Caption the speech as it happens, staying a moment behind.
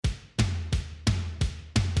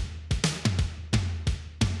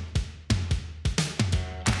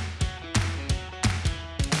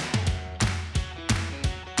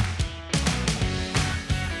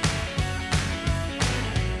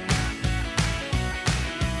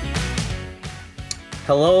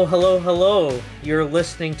Hello, hello, hello. You're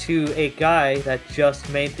listening to a guy that just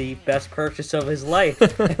made the best purchase of his life.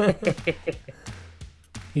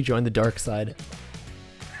 He joined the dark side.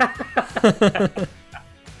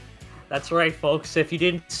 That's right, folks. If you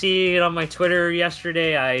didn't see it on my Twitter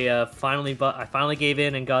yesterday, I finally gave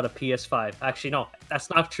in and got a PS5. Actually, no, that's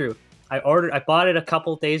not true. I bought it a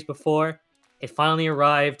couple days before. It finally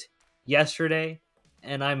arrived yesterday,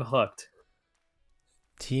 and I'm hooked.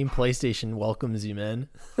 Team PlayStation welcomes you, man.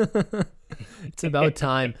 It's about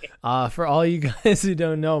time. For all you guys who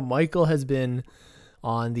don't know, Michael has been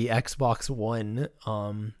on the Xbox One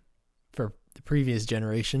for the previous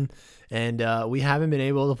generation, and we haven't been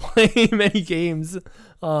able to play many games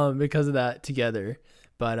because of that together.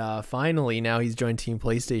 But finally, now he's joined Team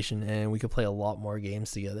PlayStation, and we could play a lot more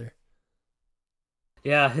games together.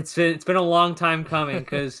 Yeah, it's been a long time coming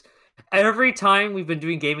because every time we've been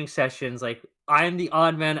doing gaming sessions, like I'm the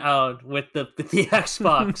odd man out with the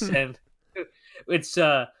Xbox, and it's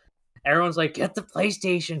everyone's like, get the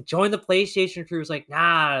PlayStation, join the PlayStation crew. It's like,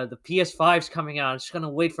 nah, the PS5's coming out. I'm just gonna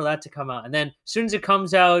wait for that to come out, and then as soon as it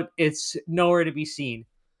comes out, it's nowhere to be seen.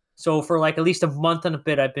 So for like at least a month and a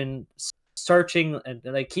bit, I've been searching and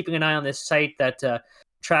like keeping an eye on this site that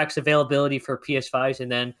tracks availability for PS5s, and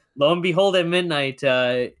then lo and behold, at midnight,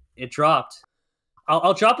 it dropped.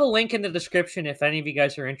 I'll drop a link in the description if any of you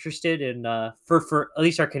guys are interested in for at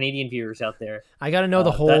least our Canadian viewers out there. I gotta know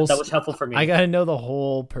the whole. That was helpful for me. I gotta know the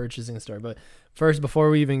whole purchasing story. But first, before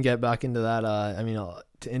we even get back into that,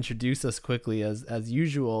 to introduce us quickly, as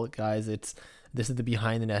usual, guys, this is the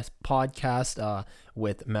Behind the Nest podcast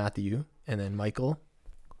with Matthew and then Michael.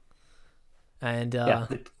 And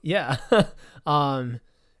yeah.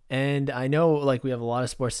 And I know like we have a lot of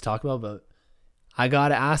sports to talk about, but I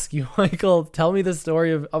gotta ask you, Michael, tell me the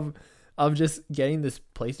story of just getting this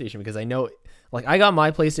PlayStation, because I know like I got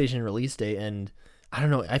my PlayStation release date, and I don't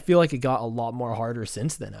know, I feel like it got a lot more harder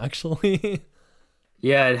since then, actually.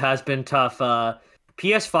 Yeah, it has been tough.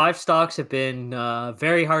 PS5 stocks have been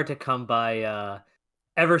very hard to come by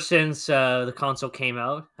ever since the console came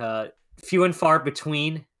out. Few and far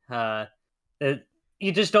between.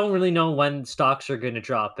 You just don't really know when stocks are going to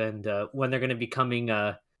drop and when they're going to be coming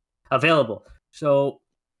available. So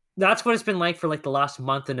that's what it's been like for like the last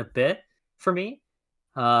month and a bit for me.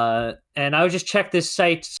 And I would just check this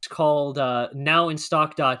site called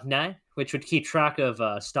nowinstock.net, which would keep track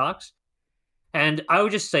of stocks. And I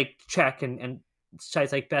would just like check and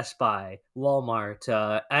sites like Best Buy,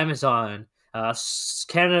 Walmart, Amazon,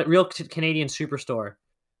 Canada, Real Canadian Superstore.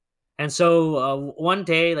 And so one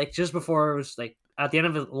day, like just before it was like at the end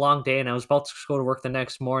of a long day and I was about to go to work the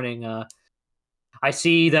next morning, I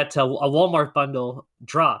see that a Walmart bundle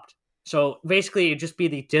dropped. So basically, it'd just be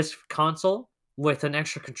the disc console with an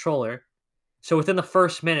extra controller. So within the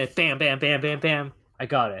first minute, bam, bam, bam, bam, bam, I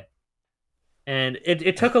got it. And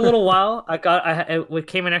it took a little while. It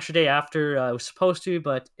came an extra day after I was supposed to,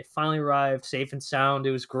 but it finally arrived safe and sound.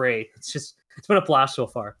 It was great. It's been a blast so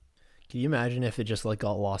far. Can you imagine if it just like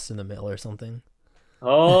got lost in the mail or something?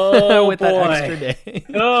 Oh with boy. that extra day.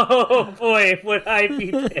 Oh boy, would I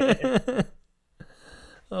be pissed.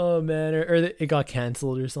 Oh man, or it got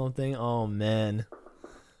canceled or something. Oh man,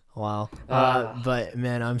 wow. But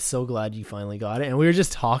man, I'm so glad you finally got it. And we were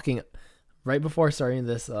just talking right before starting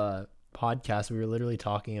this podcast. We were literally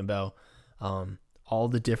talking about all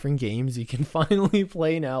the different games you can finally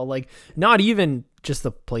play now. Like not even just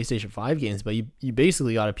the PlayStation 5 games, but you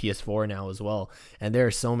basically got a PS4 now as well. And there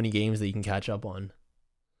are so many games that you can catch up on.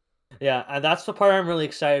 Yeah, and that's the part I'm really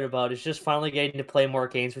excited about, is just finally getting to play more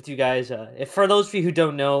games with you guys. If for those of you who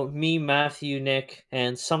don't know, me, Matthew, Nick,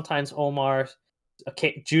 and sometimes Omar,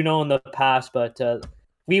 Juno in the past, but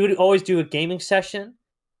we would always do a gaming session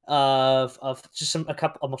of just some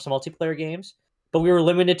multiplayer games, but we were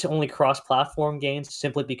limited to only cross-platform games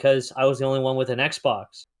simply because I was the only one with an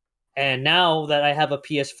Xbox. And now that I have a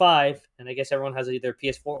PS5, and I guess everyone has either a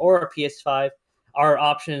PS4 or a PS5, our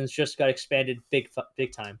options just got expanded big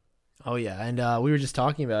time. Oh yeah, and we were just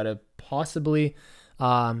talking about it. Possibly,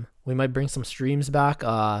 we might bring some streams back,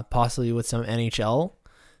 possibly with some NHL.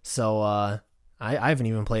 So I haven't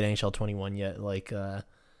even played NHL 21 yet. Like,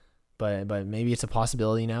 but maybe it's a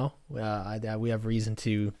possibility now. We have reason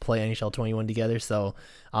to play NHL 21 together. So,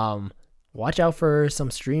 watch out for some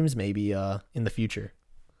streams maybe in the future.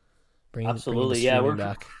 Absolutely, yeah, we're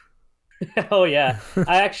back. Oh yeah,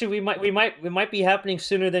 we might be happening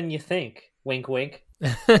sooner than you think. Wink, wink.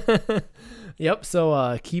 Yep.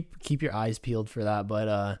 So keep your eyes peeled for that.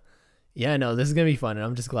 But yeah, no, this is gonna be fun, and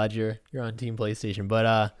I'm just glad you're on Team PlayStation.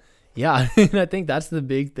 But yeah, I think that's the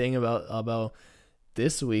big thing about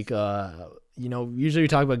this week. Usually we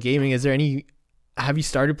talk about gaming. Is there any have you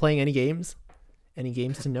started playing any games? Any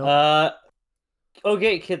games to note?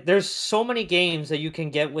 Okay, kid. There's so many games that you can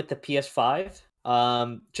get with the PS5.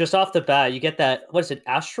 Just off the bat, you get that. What is it,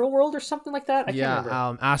 Astro World or something like that? I can't Yeah,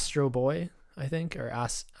 remember. Astro Boy, I think, or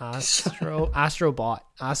Astrobot,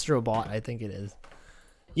 I think it is.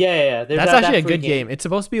 Yeah. There's That's actually that a free good game. game. It's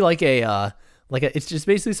supposed to be it's just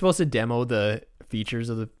basically supposed to demo the features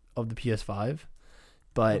of the PS5,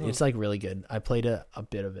 but Mhm. it's like really good. I played a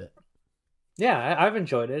bit of it. Yeah, I've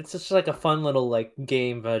enjoyed it. It's just like a fun little like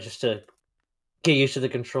game, just to get used to the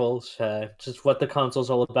controls. Just what the console's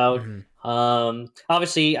all about. Hmm.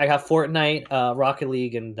 Obviously, I have Fortnite, Rocket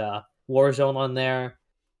League, and Warzone on there,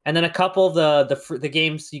 and then a couple of the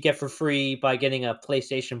games you get for free by getting a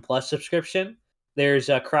PlayStation Plus subscription. There's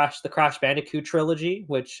the Crash Bandicoot trilogy,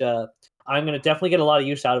 which I'm gonna definitely get a lot of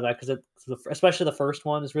use out of that because especially the first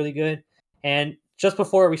one is really good. And just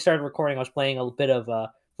before we started recording, I was playing a bit of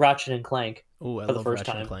Ratchet and Clank Oh, I for the love first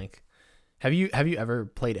Ratchet and time. Clank. Have you ever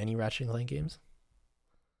played any Ratchet and Clank games?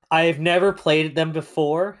 I've never played them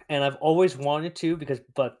before, and I've always wanted to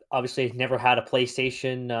but obviously I've never had a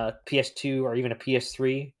PlayStation, PS2, or even a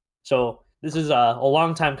PS3. So this is a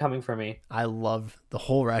long time coming for me. I love the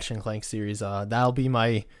whole Ratchet and Clank series. That'll be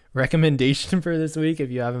my recommendation for this week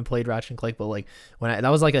if you haven't played Ratchet and Clank. But like that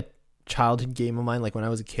was like a childhood game of mine. Like when I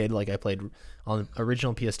was a kid, like I played on the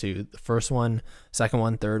original PS2, the first one, second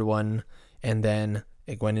one, third one, and then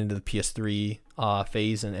it went into the PS3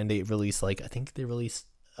 phase, and they released like I think they released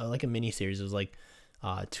like a mini series. It was like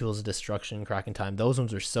Tools of Destruction, Crack in Time. Those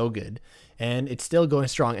ones were so good, and it's still going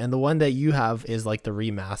strong. And the one that you have is like the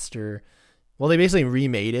remaster. Well, they basically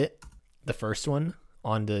remade it, the first one,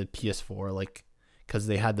 on the PS4, like because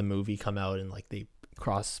they had the movie come out and like they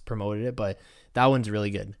cross promoted it. But that one's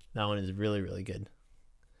really good. That one is really really good.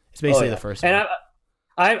 It's Oh basically the yeah, first and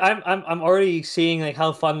one. I'm already seeing like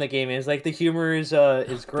how fun the game is. Like the humor is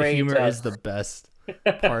The great. humor is the best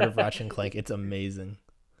part of Ratchet and Clank. It's amazing.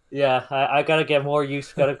 Yeah, I gotta get more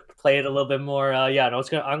use. Gotta play it a little bit more. Yeah, no, it's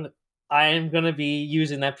gonna. I'm gonna be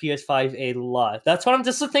using that PS5 a lot. That's what I'm.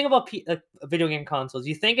 Just the thing about video game consoles.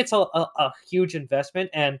 You think it's a huge investment,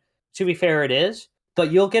 and to be fair, it is.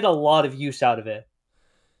 But you'll get a lot of use out of it.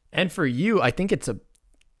 And for you, I think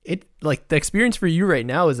it like the experience for you right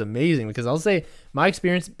now is amazing because I'll say my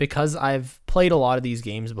experience because I've played a lot of these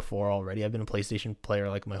games before already. I've been a PlayStation player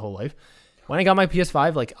like my whole life. When I got my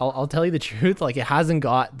PS5, like I'll tell you the truth, like it hasn't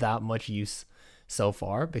got that much use so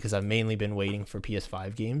far because I've mainly been waiting for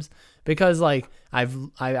PS5 games because like I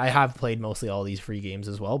have played mostly all these free games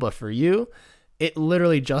as well, but for you, it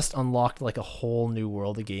literally just unlocked like a whole new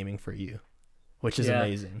world of gaming for you, which is Yeah.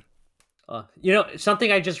 amazing.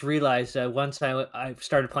 Something I just realized once I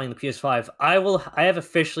started playing the PS5, I have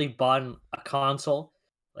officially bought a console,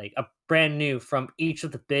 like a brand new from each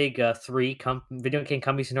of the big three video game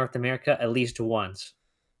companies in North America at least once.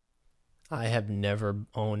 I have never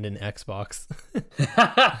owned an Xbox.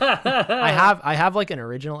 Yeah, I have like an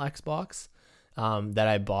original Xbox that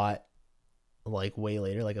I bought like way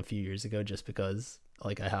later, like a few years ago, just because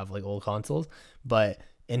like I have like old consoles. But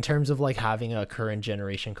in terms of like having a current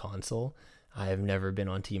generation console, I have never been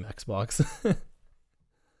on Team Xbox.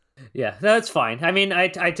 that's fine. I mean, I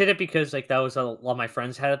did it because like that was a lot my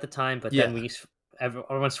friends had at the time, but then Yeah.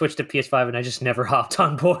 everyone switched to PS5, and I just never hopped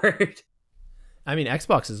on board. I mean,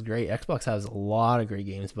 Xbox is great. Xbox has a lot of great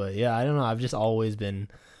games, but yeah, I don't know. I've just always been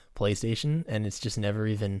PlayStation, and it's just never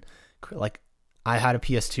even like I had a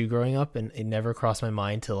PS2 growing up, and it never crossed my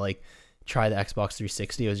mind to like try the Xbox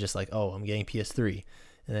 360. It was just like, oh, I'm getting PS3,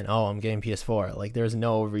 and then oh, I'm getting PS4. Like, there's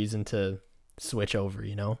no reason to switch over,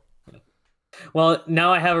 you know? Well,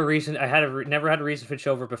 now I have a reason. Never had a reason to switch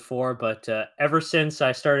over before, but ever since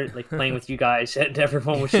I started like playing with you guys, and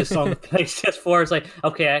everyone was just on the PlayStation 4, it's like,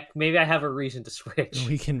 okay, maybe I have a reason to switch.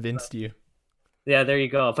 We convinced you. Yeah, there you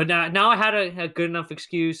go. But now I had a good enough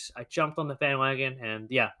excuse. I jumped on the bandwagon, and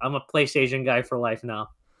yeah, I'm a PlayStation guy for life now.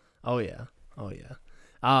 Oh yeah, oh yeah.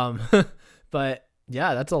 Um, but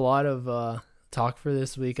yeah, that's a lot of talk for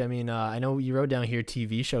this week. I mean, I know you wrote down here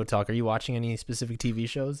TV show talk. Are you watching any specific TV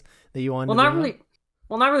shows that you wanted Well, to not bring up? really.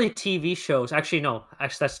 Well, not really TV shows. Actually, no.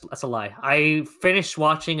 Actually, that's a lie. I finished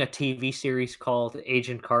watching a TV series called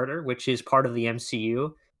Agent Carter, which is part of the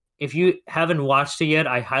MCU. If you haven't watched it yet,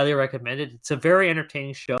 I highly recommend it. It's a very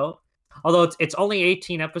entertaining show. Although it's only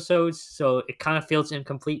 18 episodes, so it kind of feels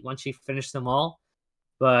incomplete once you finish them all.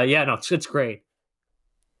 But yeah, no, it's great.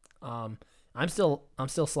 Um, I'm still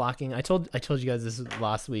slacking. I told you guys this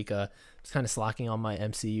last week. I was kind of slacking on my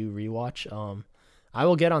MCU rewatch. I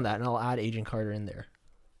will get on that and I'll add Agent Carter in there.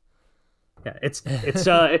 Yeah,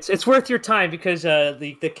 it's worth your time because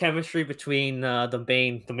the chemistry between the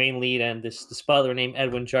main lead and this butler named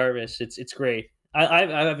Edwin Jarvis, it's great.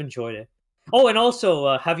 I've enjoyed it. Oh, and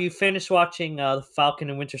also, have you finished watching the Falcon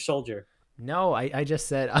and Winter Soldier? No, I just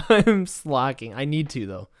said I'm slacking. I need to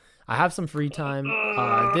though. I have some free time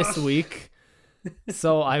this week,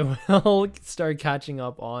 so I will start catching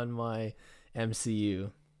up on my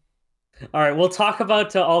MCU. All right, we'll talk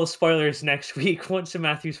about all the spoilers next week once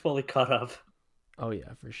Matthew's fully caught up. Oh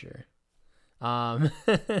yeah, for sure. Um,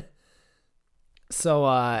 so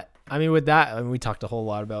I mean, with that, I mean, we talked a whole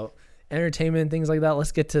lot about entertainment and things like that.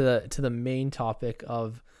 Let's get to the main topic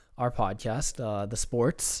of our podcast, the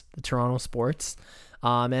sports, the Toronto sports.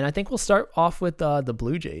 And I think we'll start off with the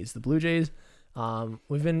Blue Jays. The Blue Jays,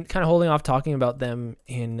 we've been kind of holding off talking about them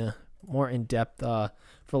in more in depth for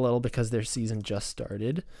a little because their season just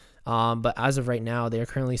started. But as of right now, they are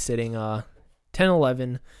currently sitting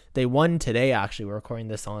 10-11. They won today, actually. We're recording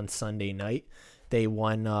this on Sunday night. They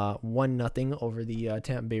won 1-0 over the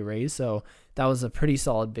Tampa Bay Rays, so that was a pretty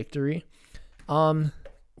solid victory.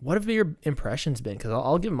 What have your impressions been? Because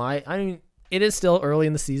I'll give my... I mean, it is still early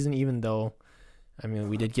in the season, even though, I mean,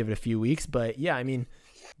 we did give it a few weeks. But, yeah, I mean,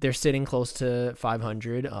 they're sitting close to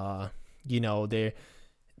 500. You know, they're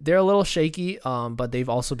a little shaky, but they've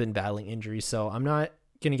also been battling injuries. So I'm not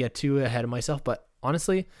going to get too ahead of myself. But,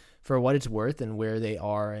 honestly, for what it's worth and where they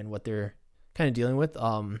are and what they're kind of dealing with,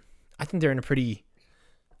 I think they're in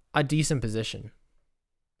a decent position.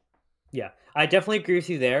 Yeah, I definitely agree with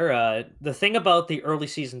you there. The thing about the early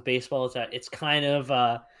season baseball is that it's kind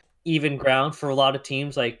of even ground for a lot of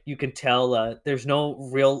teams. Like you can tell, there's no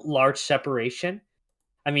real large separation.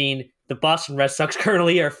 I mean, the Boston Red Sox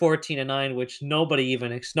currently are 14-9, which no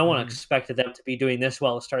one expected them to be doing this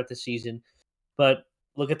well to start the season. But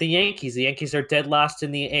look at the Yankees. The Yankees are dead last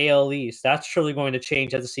in the AL East. That's surely going to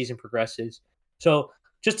change as the season progresses. So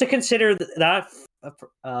just to consider that,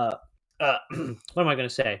 what am I going to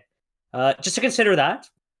say? Just to consider that,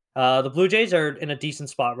 the Blue Jays are in a decent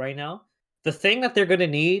spot right now. The thing that they're going to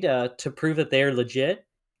need to prove that they're legit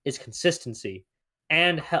is consistency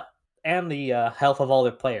and the health of all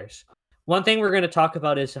their players. One thing we're going to talk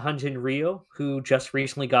about is Hyun-Jin Ryu, who just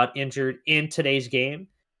recently got injured in today's game.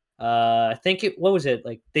 I think what was it?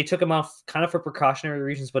 Like they took him off kind of for precautionary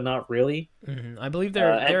reasons, but not really. I believe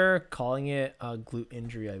they're calling it a glute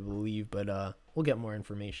injury, I believe, but we'll get more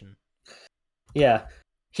information. Yeah,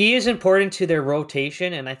 he is important to their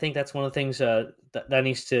rotation, and I think that's one of the things that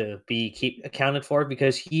needs to be keep accounted for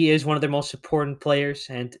because he is one of their most important players,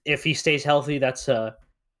 and if he stays healthy, that's a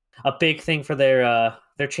big thing for their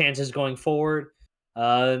chances going forward.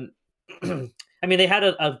 I mean, they had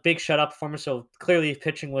a big shutout performance, so clearly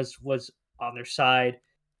pitching was on their side.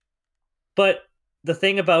 But the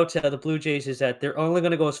thing about the Blue Jays is that they're only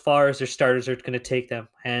going to go as far as their starters are going to take them,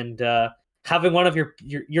 and having one of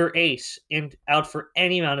your ace out for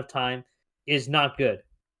any amount of time is not good.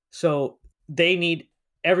 So they need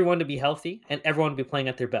everyone to be healthy and everyone to be playing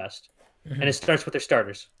at their best, and it starts with their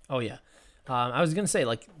starters. Oh yeah. I was gonna say,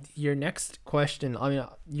 like, your next question. I mean,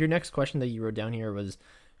 your next question that you wrote down here was,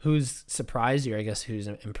 who's surprised you? I guess who's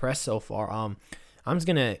impressed so far. I'm just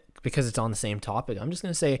gonna, because it's on the same topic. I'm just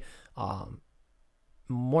gonna say,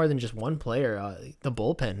 more than just one player. The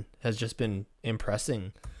bullpen has just been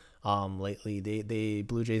impressing. Lately, the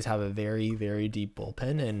Blue Jays have a very, very deep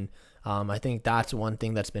bullpen, and I think that's one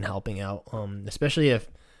thing that's been helping out. Especially if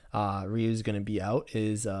Ryu's gonna be out.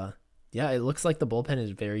 Yeah, it looks like the bullpen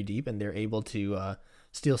is very deep, and they're able to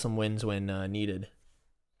steal some wins when needed.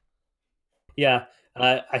 Yeah,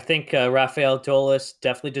 I think Rafael Dolis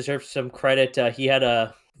definitely deserves some credit. He had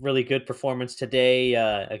a really good performance today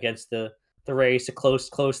against the Rays to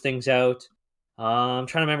close things out. I'm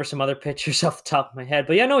trying to remember some other pitchers off the top of my head,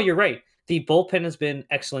 but yeah, no, you're right. The bullpen has been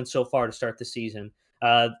excellent so far to start the season.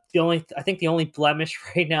 I think the only blemish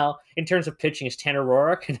right now in terms of pitching is Tanner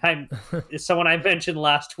Roark, and is someone I mentioned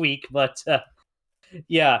last week. But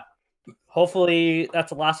yeah, hopefully that's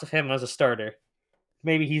the last of him as a starter.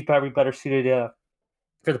 Maybe he's probably better suited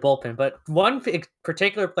for the bullpen. But one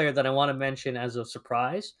particular player that I want to mention as a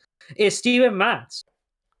surprise is Steven Matz.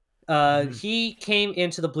 He came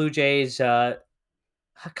into the Blue Jays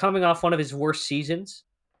coming off one of his worst seasons,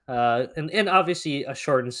 and obviously a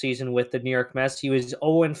shortened season with the New York Mets. He was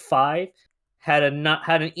 0-5, had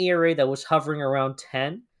an ERA that was hovering around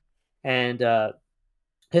 10, and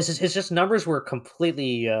his just numbers were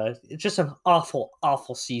completely. It's just an awful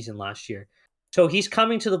season last year. So he's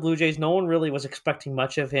coming to the Blue Jays. No one really was expecting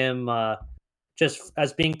much of him, just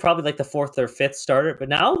as being probably like the fourth or fifth starter. But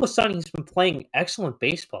now all of a sudden he's been playing excellent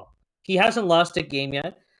baseball. He hasn't lost a game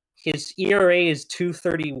yet. His ERA is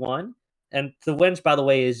 2.31, And the wins, by the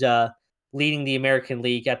way, is leading the American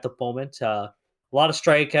League at the moment. A lot of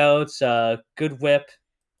strikeouts, good whip.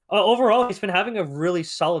 Overall, he's been having a really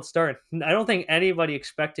solid start. I don't think anybody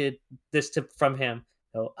expected from him.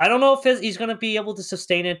 So I don't know if he's going to be able to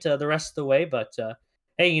sustain it the rest of the way, but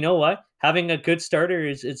hey, you know what? Having a good starter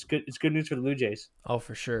is it's good. It's good news for the Blue Jays. Oh,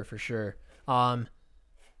 for sure, for sure.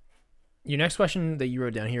 Your next question that you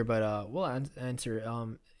wrote down here, but we'll answer.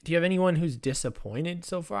 Do you have anyone who's disappointed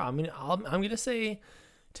so far? I mean, I'm gonna say,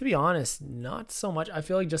 to be honest, not so much. I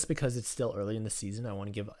feel like just because it's still early in the season, I want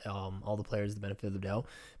to give all the players the benefit of the doubt.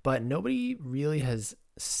 But nobody really has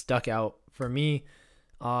stuck out for me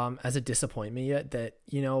as a disappointment yet that,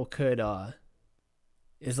 could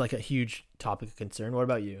is like a huge topic of concern. What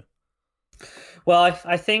about you? Well,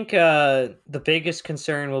 I think the biggest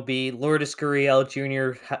concern will be Lourdes Gurriel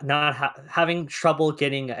Jr. Not having trouble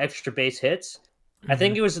getting extra base hits. I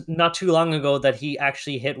think it was not too long ago that he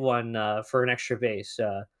actually hit one for an extra base.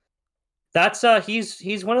 That's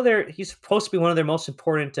he's one of their he's supposed to be one of their most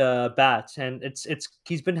important bats, and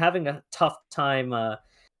he's been having a tough time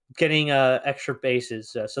getting extra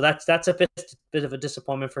bases. So that's a bit of a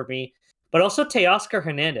disappointment for me. But also Teoscar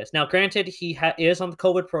Hernandez. Now, granted, he is on the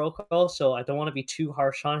COVID protocol, so I don't want to be too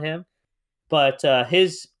harsh on him. But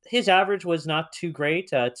his average was not too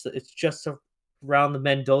great. It's just around the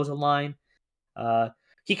Mendoza line.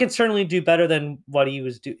 He can certainly do better than what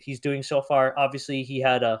he's doing so far. Obviously, he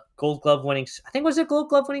had a Gold Glove winning. I think was it Gold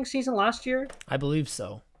Glove winning season last year. I believe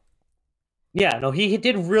so. Yeah, no, he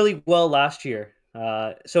did really well last year.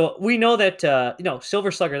 So we know that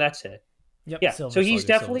Silver Slugger. That's it. Yep. Yeah. So he's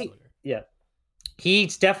definitely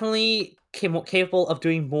he's definitely capable of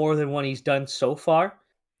doing more than what he's done so far.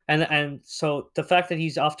 And so the fact that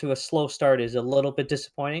he's off to a slow start is a little bit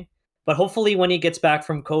disappointing. But hopefully when he gets back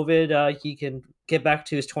from COVID, he can get back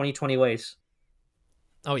to his 2020 ways.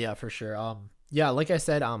 Oh yeah, for sure. Yeah, like I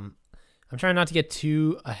said, I'm trying not to get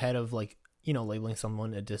too ahead of labeling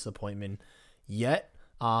someone a disappointment yet.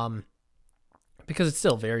 Because it's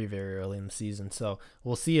still very, very early in the season. So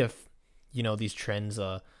we'll see if, these trends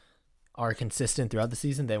are consistent throughout the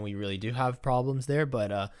season, then we really do have problems there.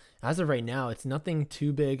 But as of right now, it's nothing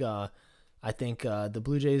too big. I think the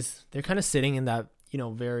Blue Jays, they're kind of sitting in that,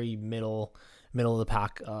 very middle of the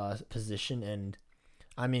pack position. And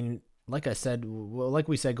I mean, like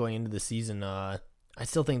we said going into the season, I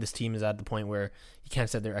still think this team is at the point where you can't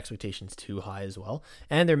set their expectations too high as well.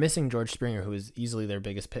 And they're missing George Springer, who is easily their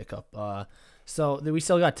biggest pickup. So we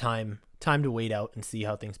still got time to wait out and see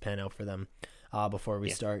how things pan out for them before we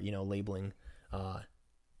start, labeling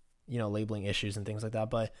issues and things like that.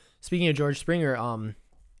 But speaking of George Springer,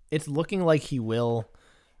 it's looking like he will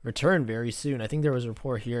return very soon. I think there was a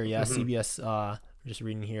report here. Yeah, CBS. I'm just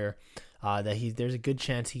reading here that there's a good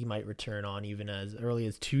chance he might return on even as early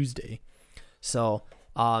as Tuesday. So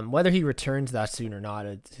whether he returns that soon or not,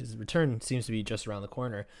 his return seems to be just around the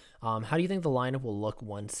corner. How do you think the lineup will look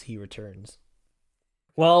once he returns?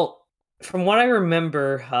 Well, from what I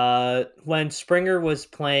remember, when Springer was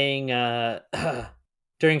playing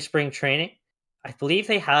during spring training, I believe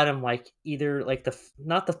they had him either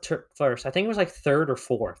not the first. I think it was third or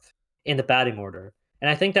fourth in the batting order, and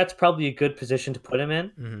I think that's probably a good position to put him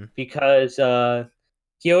in because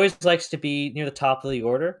he always likes to be near the top of the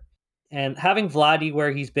order. And having Vladdy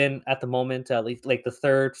where he's been at the moment, the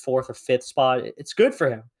third, fourth, or fifth spot, it's good for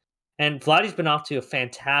him. And Vladdy's been off to a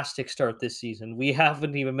fantastic start this season. We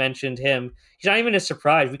haven't even mentioned him. He's not even a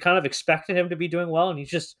surprise. We kind of expected him to be doing well, and he's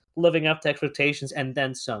just living up to expectations and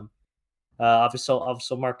then some. Obviously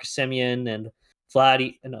Marcus Semien and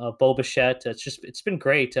Vladdy and Bo Bichette. It's been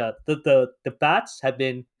great. The bats have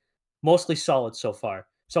been mostly solid so far.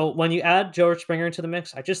 So when you add George Springer into the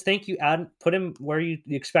mix, I just think you put him where you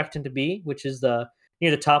expect him to be, which is near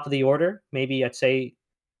the top of the order. Maybe I'd say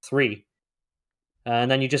 3. And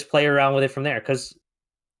then you just play around with it from there. Because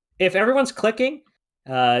if everyone's clicking,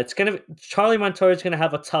 Charlie Montoya is gonna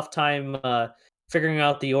have a tough time figuring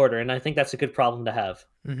out the order, and I think that's a good problem to have.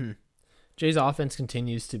 Mm-hmm. Jay's offense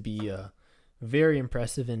continues to be very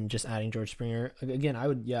impressive, and just adding George Springer again, I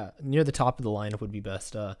would near the top of the lineup would be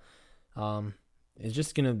best. It's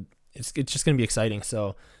just gonna be exciting.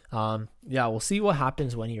 So we'll see what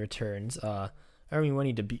happens when he returns. When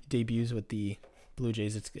he debuts with the Blue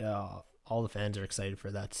Jays, it's all the fans are excited for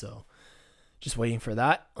that. So just waiting for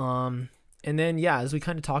that. And then as we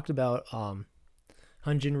kind of talked about,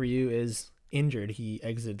 Hyun-Jin Ryu is injured. He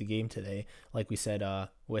exited the game today, like we said,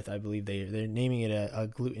 with, I believe they're naming it a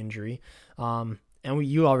glute injury. And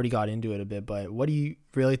you already got into it a bit, but what do you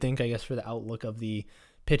really think, I guess, for the outlook of the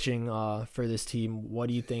pitching for this team? What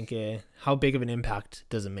do you think? How big of an impact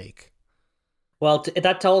does it make? Well,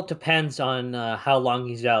 that all depends on how long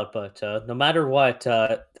he's out, but no matter what,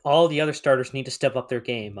 all the other starters need to step up their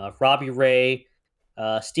game. Robbie Ray,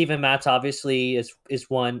 Steven Matz obviously is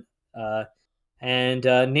one, and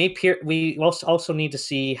Nate we also need to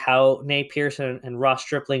see how Nate Pearson and Ross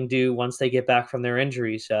Stripling do once they get back from their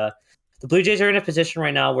injuries. The Blue Jays are in a position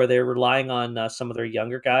right now where they're relying on some of their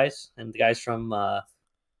younger guys and the guys from the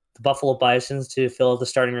Buffalo Bisons to fill the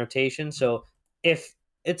starting rotation. So if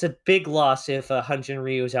it's a big loss if Hyun-Jin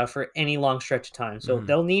Ryu is out for any long stretch of time. So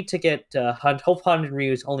they'll need to get hope Hyun-Jin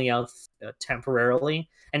Ryu is only out temporarily,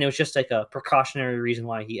 and it was just like a precautionary reason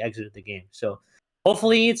why he exited the game. So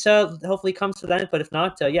hopefully hopefully it comes to that. But if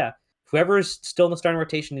not, yeah, whoever is still in the starting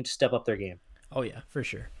rotation needs to step up their game. Oh yeah, for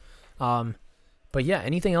sure. But yeah,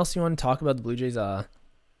 anything else you want to talk about the Blue Jays? I'm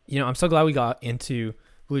so glad we got into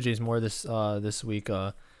Blue Jays more this week.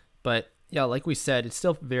 But yeah, like we said, it's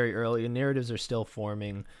still very early. The narratives are still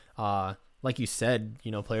forming. Like you said,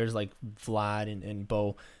 players like Vlad and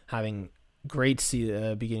Bo having great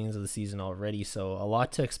beginnings of the season already. So a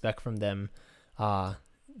lot to expect from them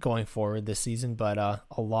going forward this season. But a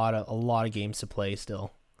lot of games to play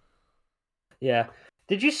still. Yeah.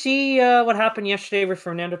 Did you see what happened yesterday with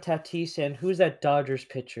Fernando Tatis and who's that Dodgers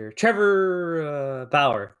pitcher? Trevor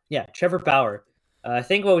Bauer. Yeah, Trevor Bauer. I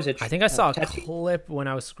think what was it? I think I saw a clip when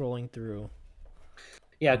I was scrolling through.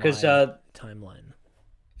 Yeah, because timeline.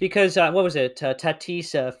 Because what was it?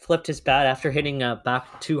 Tatis flipped his bat after hitting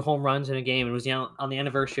back 2 home runs in a game. It was on the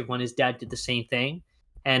anniversary of when his dad did the same thing,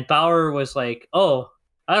 and Bauer was like, "Oh,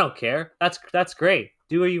 I don't care. That's great.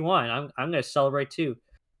 Do what you want. I'm going to celebrate too."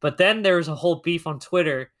 But then there was a whole beef on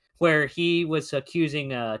Twitter where he was accusing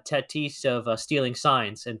Tatis of stealing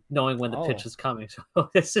signs and knowing when the pitch was coming.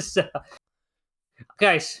 So this is.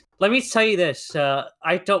 Guys, let me tell you this.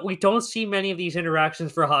 We don't see many of these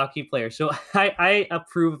interactions for hockey players, so I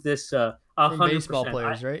approve this 100%. Baseball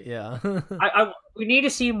players, right? Yeah. We need to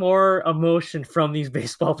see more emotion from these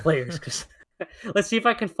baseball players. Because let's see if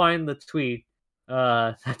I can find the tweet.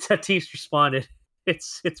 Tatis responded.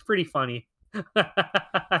 It's pretty funny.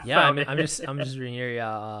 Yeah, I'm just reading here.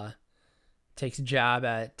 Yeah, takes a jab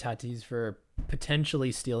at Tatis for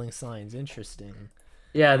potentially stealing signs. Interesting.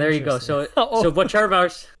 Yeah, there you go. So what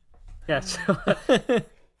Charvars? Yes.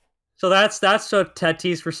 So that's what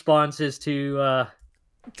Tatis' response is to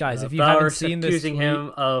guys. If you haven't seen this, accusing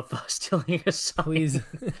him of stealing a sign. Please.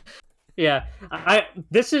 Yeah,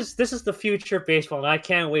 this is the future of baseball, and I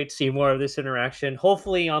can't wait to see more of this interaction.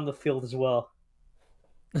 Hopefully on the field as well.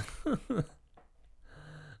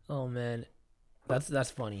 Oh man,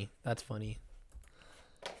 that's funny. That's funny.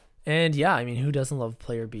 And yeah, I mean, who doesn't love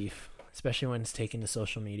player beef? Especially when it's taken to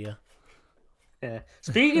social media. Yeah.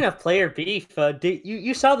 Speaking of player beef,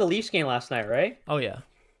 you saw the Leafs game last night, right? Oh yeah.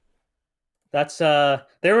 That's there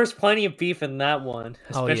was plenty of beef in that one,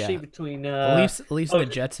 especially between the Leafs and the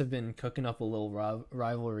Jets have been cooking up a little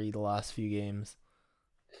rivalry the last few games.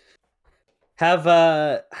 Have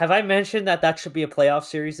I mentioned that should be a playoff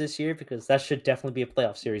series this year? Because that should definitely be a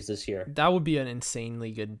playoff series this year. That would be an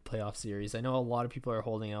insanely good playoff series. I know a lot of people are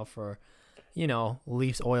holding out for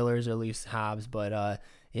Leafs Oilers or Leafs Habs, but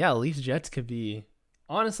yeah, Leafs Jets could be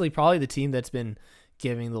honestly probably the team that's been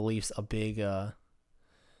giving the Leafs a big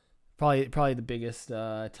probably the biggest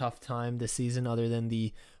tough time this season, other than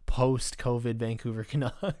the post-COVID Vancouver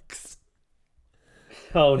Canucks.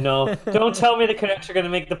 Oh no! Don't tell me the Canucks are going to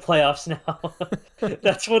make the playoffs now.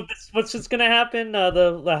 That's what's going to happen.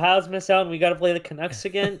 The Habs miss out, and we got to play the Canucks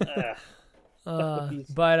again.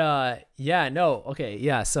 Yeah, no, okay,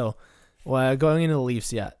 yeah. So, going into the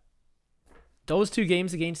Leafs, yeah, those 2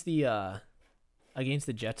 games against the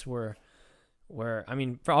Jets were I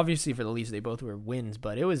mean, obviously for the Leafs they both were wins,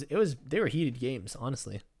 but they were heated games,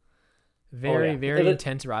 honestly. Very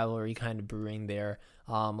intense rivalry kind of brewing there.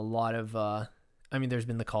 A lot of I mean, there's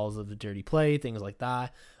been the calls of the dirty play, things like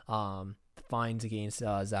that. Fines against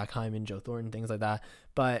Zach Hyman, Joe Thornton, things like that.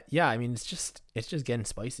 But yeah, I mean, it's just getting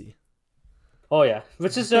spicy. Oh yeah,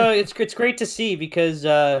 which is it's great to see, because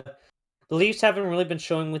the Leafs haven't really been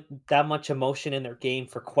showing with that much emotion in their game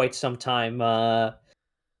for quite some time.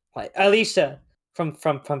 At least from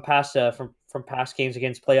past games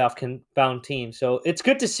against playoff bound teams. So it's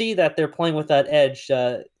good to see that they're playing with that edge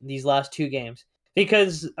these last 2 games.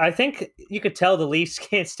 Because I think you could tell the Leafs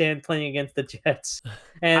can't stand playing against the Jets,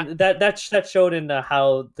 and that showed in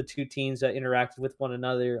how the 2 teams interacted with one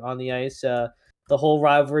another on the ice. The whole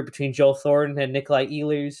rivalry between Joe Thornton and Nikolai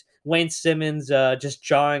Ehlers, Wayne Simmons just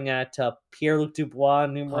jawing at Pierre-Luc Dubois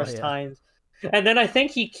numerous times, and then I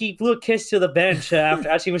think he blew a kiss to the bench after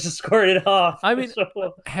as he was escorted off. I mean,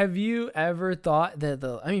 have you ever thought that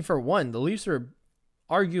for one, the Leafs were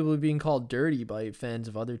arguably being called dirty by fans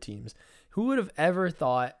of other teams. Who would have ever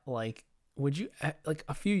thought, like, would you, like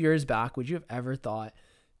a few years back, would you have ever thought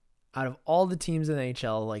out of all the teams in the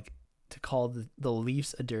NHL, like, to call the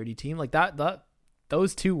Leafs a dirty team? Like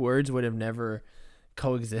those two words would have never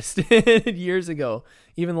coexisted years ago,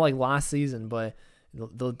 even like last season. But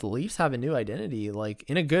the Leafs have a new identity, like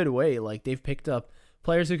in a good way. Like they've picked up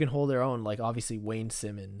players who can hold their own, like obviously Wayne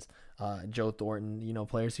Simmons, Joe Thornton,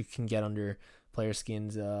 players who can get under player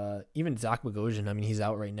skins, even Zach Bogosian. I mean, he's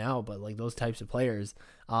out right now, but like those types of players.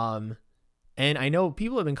 And I know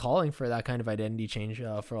people have been calling for that kind of identity change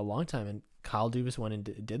for a long time, and Kyle Dubas went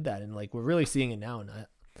and did that, and like we're really seeing it now, and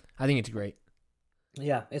I think it's great.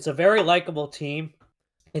 Yeah, it's a very likable team.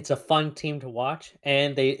 It's a fun team to watch,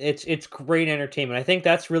 and it's great entertainment. I think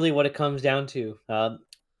that's really what it comes down to.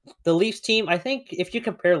 The Leafs team, I think, if you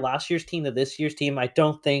compare last year's team to this year's team, I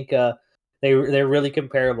don't think they're really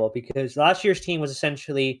comparable, because last year's team was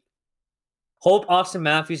essentially hope Austin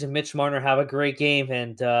Matthews and Mitch Marner have a great game,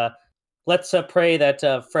 and let's pray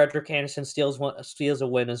that Frederick Anderson steals a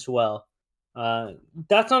win as well.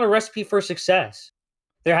 That's not a recipe for success.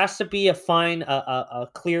 There has to be a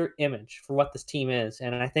clear image for what this team is,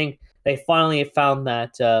 and I think they finally have found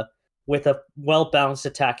that with a well-balanced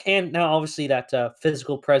attack, and now obviously that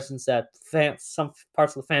physical presence that some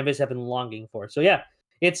parts of the fan base have been longing for. So yeah,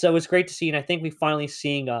 it was great to see, and I think we're finally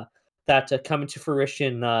seeing that come into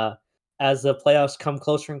fruition as the playoffs come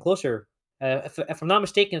closer and closer. If I'm not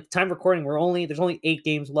mistaken, at the time of recording, there's only 8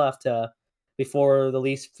 games left before the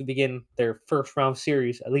Leafs begin their first round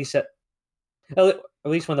series, at least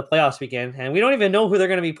when the playoffs begin. And we don't even know who they're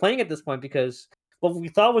going to be playing at this point, because what we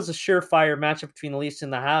thought was a surefire matchup between the Leafs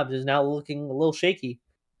and the Habs is now looking a little shaky.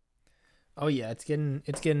 Oh yeah, it's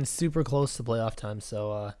getting super close to playoff time.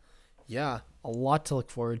 So yeah, a lot to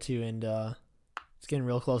look forward to, and it's getting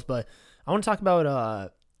real close. But I want to talk about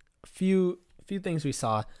a few things we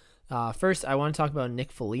saw. First, I want to talk about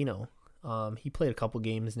Nick Foligno. He played a couple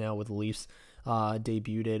games now with the Leafs.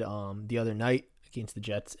 Debuted the other night against the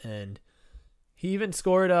Jets, and he even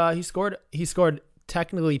scored. He scored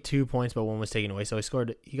technically 2 points, but one was taken away. So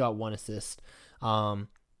he got 1 assist.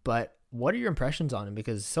 But what are your impressions on him?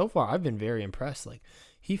 Because so far I've been very impressed. Like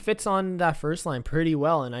he fits on that first line pretty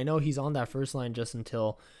well, and I know he's on that first line just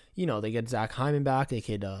until they get Zach Hyman back. They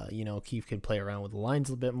could Keefe could play around with the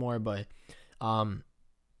lines a bit more, but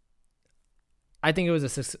I think it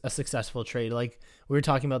was a successful trade. Like we were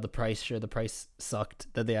talking about the price. Sure, the price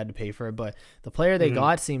sucked that they had to pay for it, but the player they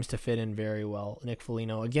got seems to fit in very well. Nick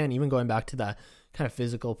Foligno, again, even going back to that kind of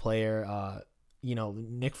physical player,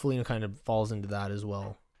 Nick Foligno kind of falls into that as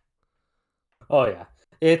well. Oh yeah,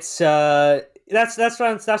 it's that's what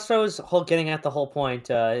I was getting at the whole point.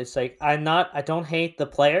 It's like I don't hate the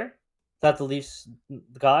player that the Leafs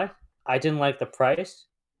got. I didn't like the price,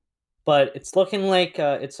 but it's looking like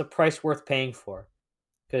it's a price worth paying for,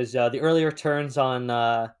 because the early returns on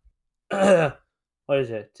what is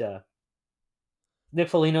it? Nick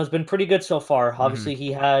Foligno's been pretty good so far. Obviously,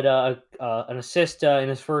 he had an assist in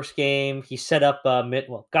his first game. He set up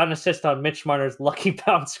got an assist on Mitch Marner's lucky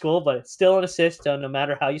bounce goal, but it's still an assist no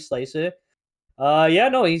matter how you slice it.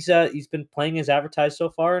 He's been playing as advertised so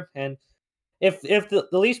far, and if the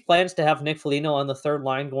Leafs plans to have Nick Foligno on the third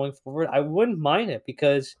line going forward, I wouldn't mind it,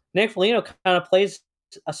 because Nick Foligno kind of plays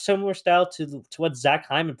a similar style to what Zach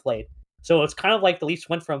Hyman played. So it's kind of like the Leafs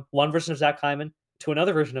went from one version of Zach Hyman to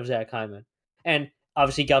another version of Zach Hyman. And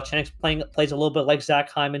obviously Galchenyuk plays a little bit like Zach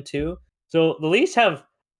Hyman too. So the Leafs have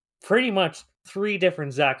pretty much 3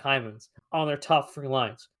 different Zach Hymans on their top 3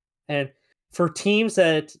 lines. And for teams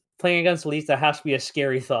that playing against the Leafs, that has to be a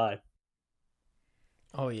scary thought.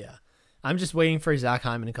 Oh yeah. I'm just waiting for Zach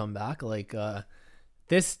Hyman to come back. Like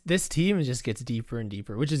this team just gets deeper and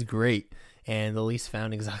deeper, which is great. And the Leafs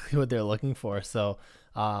found exactly what they're looking for. So,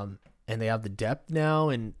 and they have the depth now.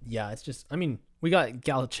 And yeah, it's just, I mean, we got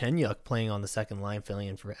Galchenyuk playing on the second line, filling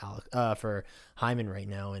in for Hyman right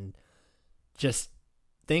now, and just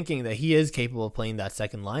thinking that he is capable of playing that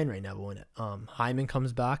second line right now. But when Hyman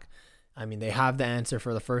comes back, I mean, they have the answer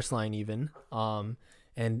for the first line even.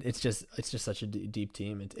 And it's just such a deep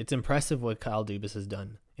team. It's impressive what Kyle Dubas has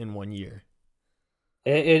done in 1 year.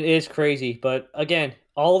 It is crazy, but again,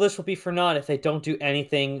 all of this will be for naught if they don't do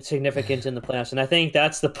anything significant in the playoffs. And I think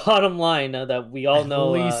that's the bottom line that we all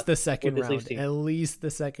know. At least the second round. At least the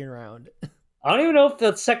second round. I don't even know if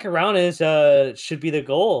the second round should be the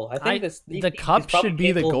goal. I think the cup should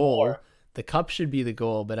be the goal. More. The cup should be the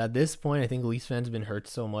goal, but at this point, I think Leafs fans have been hurt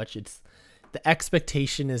so much. The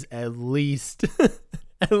expectation is at least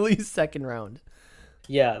second round.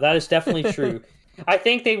 Yeah, that is definitely true. I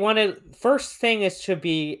think they wanted, first thing should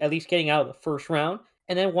be at least getting out of the first round,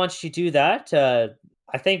 And then once you do that,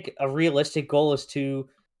 I think a realistic goal is to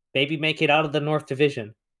maybe make it out of the North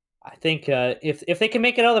Division. I think if they can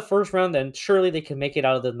make it out of the first round, then surely they can make it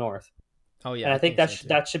out of the North. Oh yeah, And I I think think so too.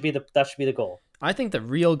 that should be the goal. I think the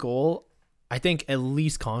real goal, I think at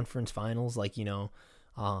least conference finals, like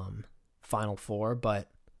Final Four. But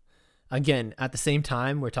again, at the same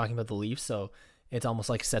time, we're talking about the Leafs, so it's almost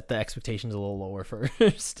like set the expectations a little lower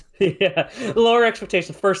first. Yeah, lower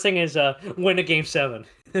expectations. First thing is win a game 7,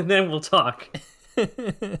 and then we'll talk.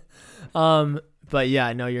 But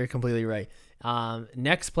yeah, no, you're completely right.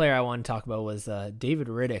 Next player I want to talk about was David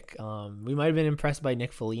Rittich. We might have been impressed by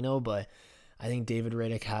Nick Foligno, but I think David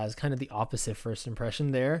Rittich has kind of the opposite first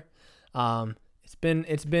impression there. It's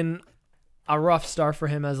been a rough start for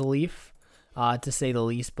him as a Leaf, to say the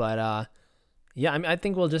least. But yeah, I mean, I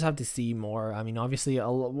think we'll just have to see more. I mean, obviously,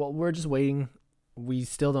 we're just waiting. We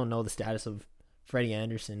still don't know the status of Freddie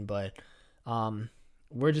Anderson, but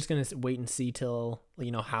we're just gonna wait and see till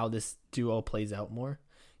how this duo plays out more.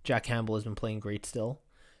 Jack Campbell has been playing great still,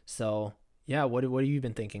 so yeah. What have you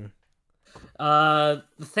been thinking? The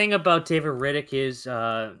thing about David Rittich is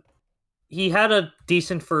he had a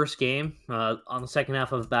decent first game on the second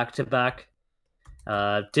half of back to back.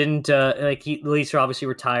 Didn't the Leafs are obviously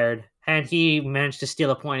retired, and he managed to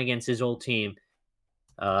steal a point against his old team.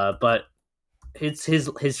 But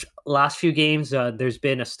his last few games, there's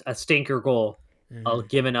been a stinker goal,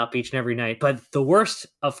 given up each and every night. But the worst,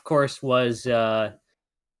 of course, was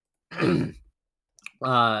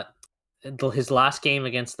his last game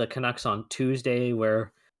against the Canucks on Tuesday,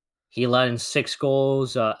 where he let in 6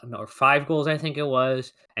 goals, or 5 goals, I think it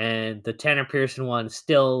was, and the Tanner Pearson one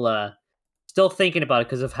still thinking about it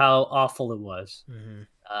because of how awful it was.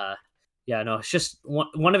 Yeah, no, it's just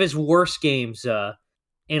one of his worst games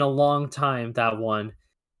in a long time. That one,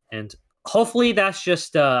 and hopefully that's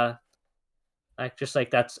just that's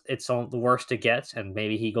it's all the worst it gets, and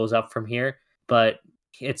maybe he goes up from here. But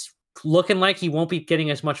it's looking like he won't be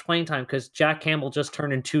getting as much playing time because Jack Campbell just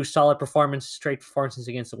turned in 2 solid straight performances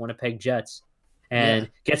against the Winnipeg Jets. Yeah. And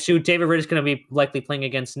guess who David Ritt is going to be likely playing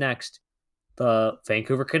against next? The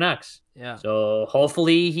Vancouver Canucks. Yeah. So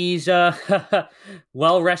hopefully he's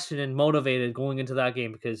well rested and motivated going into that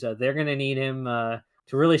game, because they're going to need him to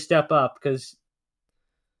really step up, because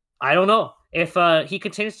I don't know. If he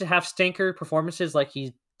continues to have stinker performances like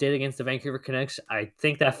he did against the Vancouver Canucks, I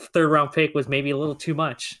think that third round pick was maybe a little too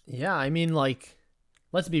much. Yeah, I mean, like,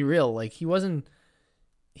 let's be real. Like, he was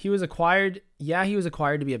acquired. Yeah, he was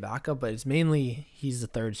acquired to be a backup, but it's mainly he's the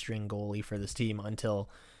third string goalie for this team until,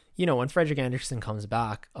 when Frederik Andersen comes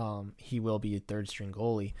back, he will be a third string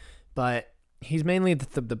goalie. But he's mainly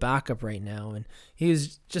the backup right now, and he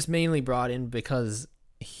was just mainly brought in because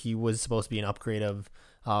he was supposed to be an upgrade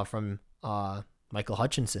from Michael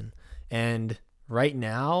Hutchinson. And right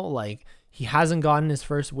now, like, he hasn't gotten his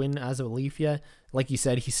first win as a Leaf yet. Like you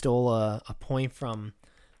said, he stole a point from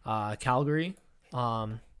Calgary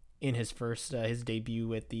in his first his debut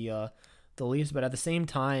with the Leafs. But at the same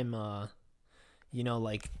time,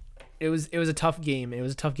 like, it was a tough game. It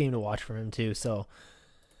was a tough game to watch for him too. So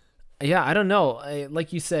yeah, I don't know.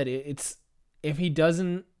 Like you said, it's if he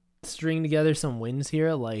doesn't string together some wins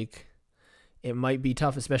here, like, it might be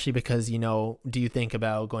tough, especially because, do you think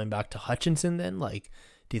about going back to Hutchinson then? Like,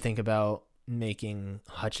 do you think about making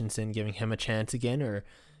Hutchinson, giving him a chance again? Or,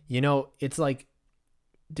 it's like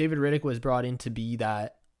David Rittich was brought in to be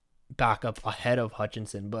that backup ahead of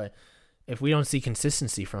Hutchinson. But if we don't see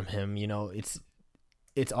consistency from him, it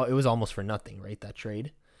was almost for nothing, right? That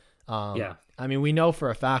trade. Yeah. I mean, we know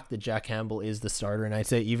for a fact that Jack Campbell is the starter. And I'd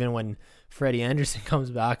say even when Freddie Anderson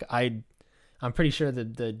comes back, I'm pretty sure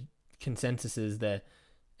that the consensus is that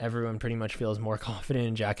everyone pretty much feels more confident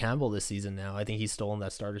in Jack Campbell this season now. I think he's stolen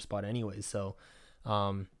that starter spot anyways. So,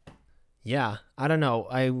 yeah, I don't know.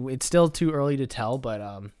 It's still too early to tell, but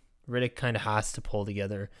Rittich kind of has to pull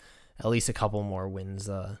together at least a couple more wins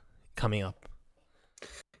coming up.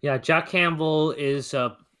 Yeah, Jack Campbell is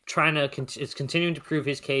continuing to prove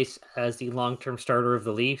his case as the long-term starter of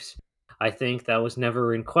the Leafs. I think that was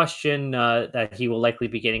never in question, that he will likely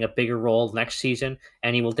be getting a bigger role next season,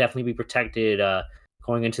 and he will definitely be protected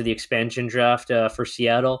going into the expansion draft for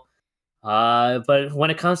Seattle. But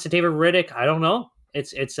when it comes to David Rittich, I don't know.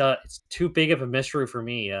 It's too big of a mystery for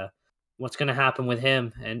me. What's going to happen with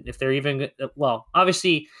him, and if they're even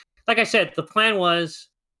obviously, like I said, the plan was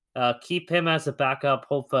keep him as a backup.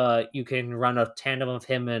 Hope you can run a tandem of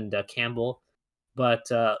him and Campbell, but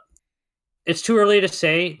it's too early to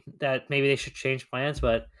say that maybe they should change plans,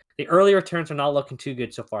 but the early returns are not looking too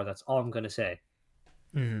good so far. That's all I'm going to say.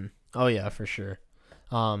 Mm-hmm. Oh yeah, for sure.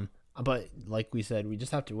 But like we said, we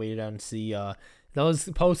just have to wait it out and see. those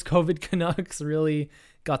post-COVID Canucks really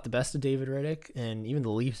got the best of David Rittich and even the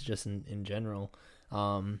Leafs just in general.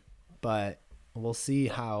 But we'll see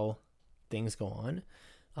how things go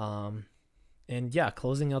on. And yeah,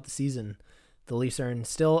 closing out the season, the Leafs are in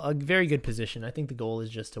still a very good position. I think the goal is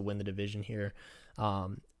just to win the division here.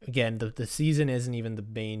 Again, the season isn't even the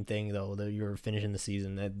main thing though. That you're finishing the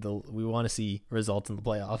season. We want to see results in the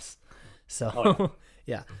playoffs. So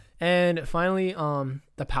yeah. And finally,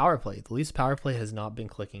 the power play. The Leafs power play has not been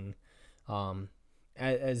clicking,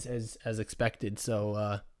 as expected.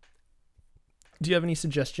 So, do you have any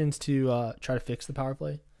suggestions to try to fix the power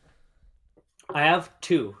play? I have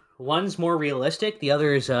two. One's more realistic. The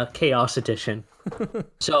other is Chaos Edition.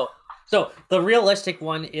 So the realistic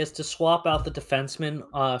one is to swap out the defenseman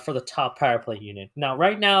for the top power play unit. Now,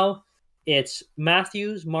 right now, it's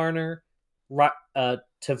Matthews, Marner,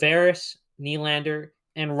 Tavares, Nylander,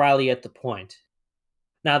 and Riley at the point.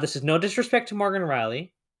 Now, this is no disrespect to Morgan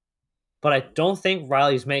Riley, but I don't think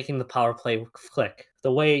Riley's making the power play click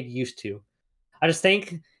the way it used to. I just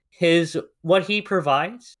think what he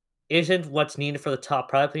provides isn't what's needed for the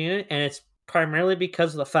top power play unit, and it's primarily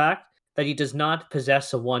because of the fact that he does not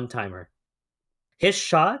possess a one-timer. His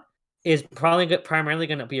shot is primarily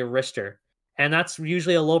going to be a wrister, and that's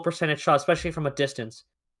usually a low percentage shot, especially from a distance.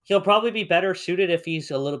 He'll probably be better suited if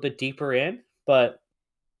he's a little bit deeper in, but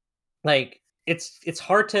like it's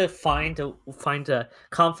hard to find a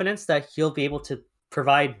confidence that he'll be able to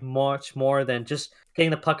provide much more than just getting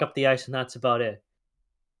the puck up the ice, and that's about it.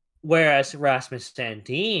 Whereas Rasmus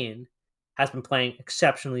Sandin has been playing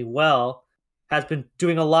exceptionally well, has been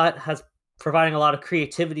doing a lot, has providing a lot of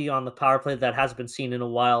creativity on the power play that hasn't been seen in a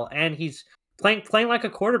while, and he's playing like a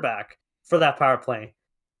quarterback for that power play.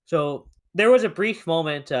 So there was a brief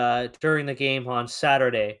moment during the game on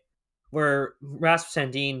Saturday where Rasmus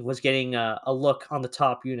Sandin was getting a look on the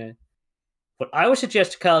top unit. What I would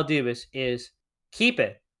suggest to Kyle Dubas is keep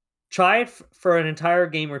it. Try it for an entire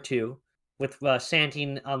game or two with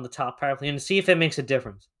Sandin on the top power play and see if it makes a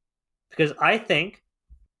difference. Because I think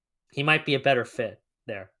he might be a better fit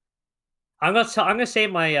there. I'm gonna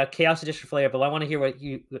save my Chaos Edition for later, but I want to hear what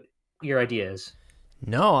your idea is.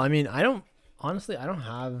 No, I mean I don't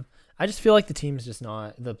have. I just feel like the team's just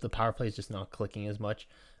not the power play is just not clicking as much.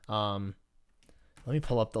 Let me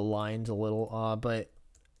pull up the lines a little. But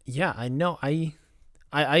yeah, I know I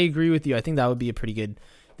agree with you. I think that would be a pretty good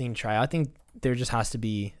thing to try. I think there just has to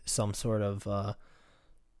be some sort of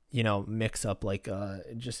mix up, like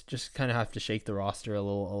just kind of have to shake the roster a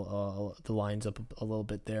little, the lines up a little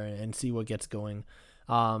bit there and see what gets going.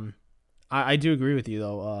 I do agree with you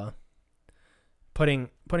though. Putting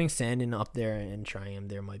Sandin up there and trying him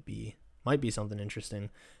there might be something interesting.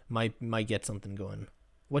 Might get something going.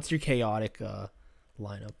 What's your chaotic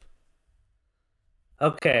lineup?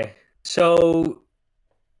 Okay, so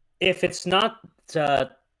if it's not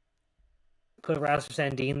put Rasmus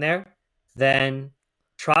Sandin there, then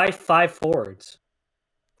try 5 forwards.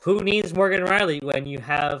 Who needs Morgan Riley when you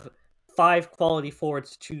have 5 quality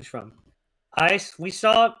forwards to choose from? We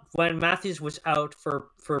saw when Matthews was out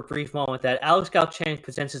for a brief moment that Alex Galchenyuk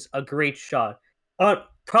possesses a great shot,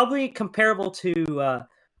 probably comparable to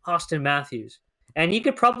Austin Matthews, and he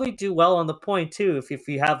could probably do well on the point too if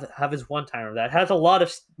you have his one-timer that has a lot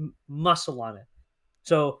of muscle on it.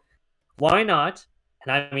 So why not?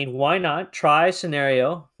 And I mean, why not try a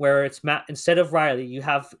scenario where it's instead of Riley, you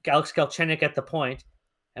have Alex Galchenyuk at the point,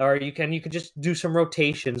 or you can just do some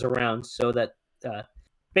rotations around so that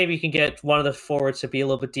maybe you can get one of the forwards to be a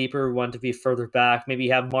little bit deeper, one to be further back. Maybe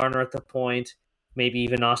you have Marner at the point, maybe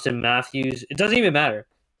even Austin Matthews. It doesn't even matter.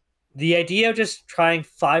 The idea of just trying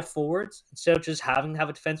 5 forwards instead of just having to have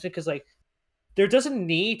a defenseman, because there doesn't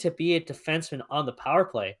need to be a defenseman on the power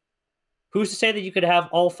play. Who's to say that you could have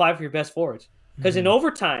all 5 of your best forwards? Because in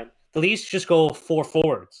overtime, the Leafs just go 4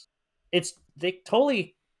 forwards. They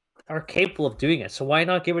totally are capable of doing it. So why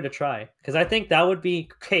not give it a try? Because I think that would be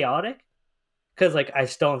chaotic. Because I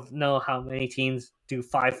still don't know how many teams do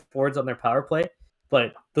 5 forwards on their power play,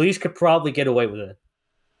 but the Leafs could probably get away with it.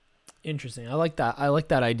 Interesting. I like that. I like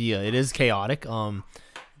that idea. It is chaotic.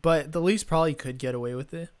 But the Leafs probably could get away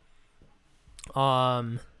with it.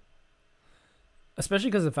 Especially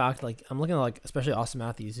because of the fact, I'm looking at, especially Austin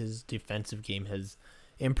Matthews, his defensive game has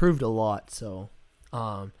improved a lot. So,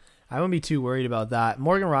 I wouldn't be too worried about that.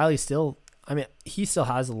 Morgan Riley he still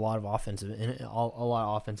has a lot of offense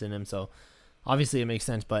in him. So, obviously it makes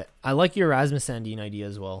sense. But I like your Rasmus Sandin idea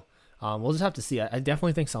as well. We'll just have to see. I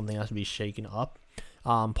definitely think something has to be shaken up.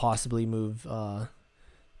 Possibly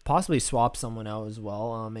swap someone out as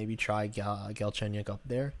well. Maybe try Galchenyuk up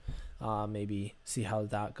there. Maybe see how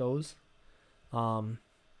that goes.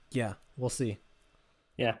 Yeah, we'll see.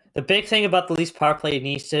 Yeah, the big thing about the Leafs power play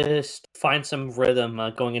needs to find some rhythm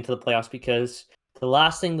going into the playoffs because the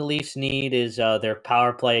last thing the Leafs need is their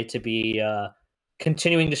power play to be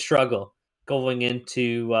continuing to struggle going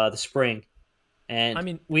into the spring. I And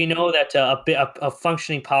mean, we know that a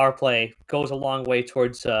functioning power play goes a long way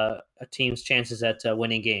towards a team's chances at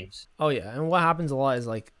winning games. oh yeah, and what happens a lot is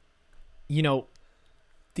like, you know,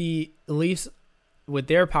 the Leafs with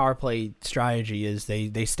their power play strategy is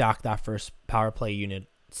they stack that first power play unit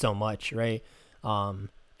so much, right? Um,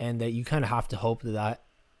 and that you kind of have to hope that that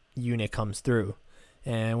unit comes through.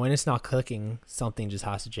 And when it's not clicking, something just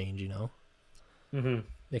has to change, you know, Hmm.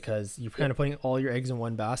 because you're Yeah, kind of putting all your eggs in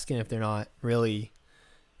one basket. If they're not really,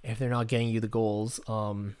 if they're not getting you the goals,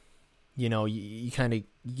 you know, you kind of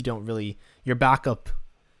you don't really your backup,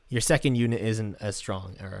 your second unit isn't as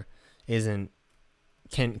strong or isn't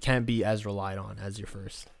can't be as relied on as your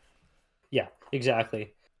first. yeah,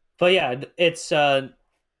 exactly. But yeah, it's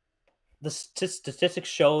the statistics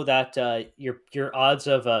show that your odds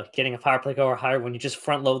of getting a power play go are higher when you just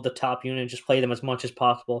front load the top unit and just play them as much as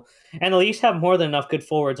possible. And the Leafs have more than enough good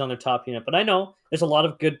forwards on their top unit. But I know there's a lot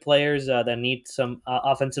of good players that need some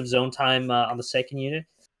offensive zone time on the second unit.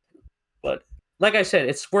 But like I said,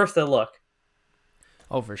 it's worth a look.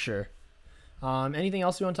 Oh, for sure. Anything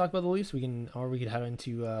else you want to talk about the Leafs? We can, or we could head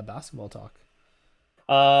into basketball talk.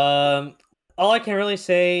 Um, all I can really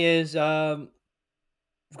say is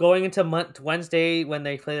going into Wednesday when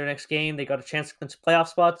they play their next game, they got a chance to clinch a playoff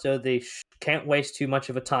spot, so they can't waste too much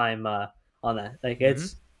of a time on that. Like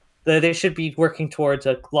Mm-hmm. they should be working towards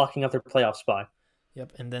locking up their playoff spot.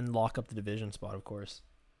 Yep, and then lock up the division spot, of course.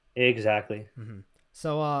 Exactly. Mm-hmm.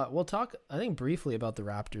 So we'll talk, I think, briefly about the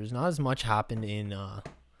Raptors. Not as much happened in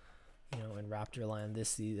in Raptorland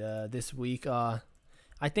this week.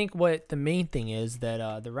 I think what the main thing is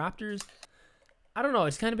that the Raptors. I don't know.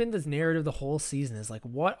 It's kind of been this narrative the whole season. Is like,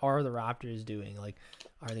 what are the Raptors doing? Like,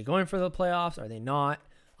 are they going for the playoffs? Are they not?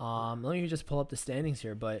 Let me just pull up the standings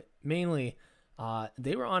here. But mainly,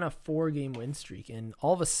 they were on a 4-game win streak, and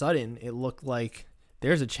all of a sudden, it looked like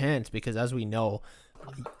there's a chance because, as we know,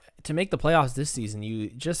 to make the playoffs this season, you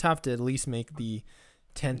just have to at least make the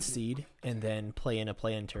 10th seed and then play in a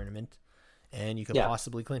play-in tournament, and you could Yeah.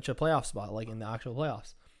 possibly clinch a playoff spot, like in the actual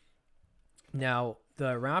playoffs. Now,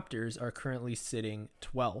 the Raptors are currently sitting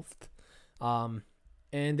 12th,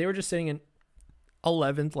 and they were just sitting in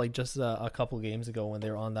 11th, like just a couple games ago when they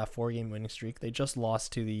were on that 4-game winning streak. They just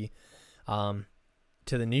lost um,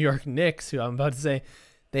 to the New York Knicks, who I'm about to say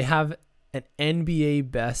they have an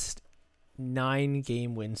NBA best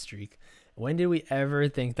 9-game win streak. When did we ever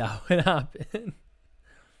think that would happen?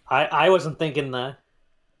 I wasn't thinking that.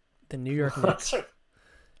 The New York Knicks.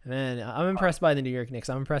 Man, I'm impressed by the New York Knicks.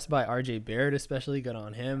 I'm impressed by RJ Barrett, especially. Good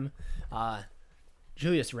on him.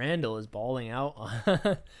 Julius Randle is balling out.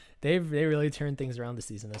 They really turned things around this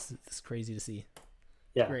season. That's crazy to see.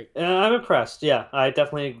 Yeah, Great. I'm impressed. Yeah, I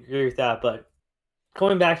definitely agree with that. But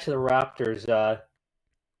going back to the Raptors,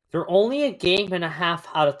 they're only a game and a half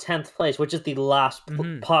out of 10th place, which is the last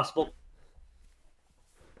Mm-hmm. possible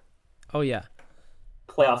Oh yeah.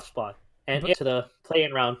 playoff spot. And But to the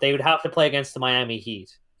play-in round, they would have to play against the Miami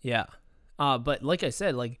Heat. yeah. But like I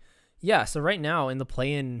said, like yeah. So right now in the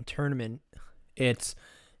play-in tournament, it's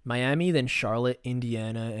Miami, then Charlotte,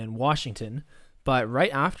 Indiana, and Washington. But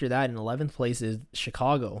right after that, in 11th place is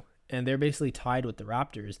Chicago, and they're basically tied with the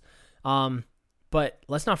Raptors. But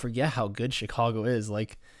let's not forget how good Chicago is.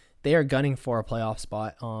 Like they are gunning for a playoff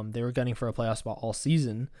spot. They were gunning for a playoff spot all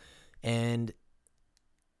season, and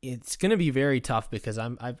it's gonna be very tough because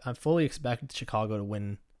I fully expect Chicago to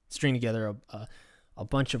win, string together a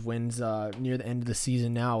bunch of wins near the end of the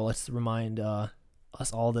season. Now let's remind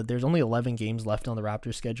us all that there's only 11 games left on the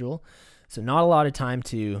Raptors schedule, so not a lot of time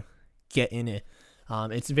to get in it.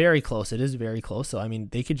 It's very close. It is very close. So I mean,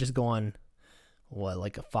 they could just go on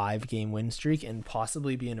like a 5-game win streak and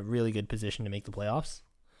possibly be in a really good position to make the playoffs.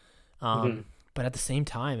 Mhm. But at the same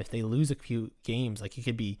time, if they lose a few games, like it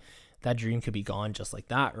could be that dream could be gone just like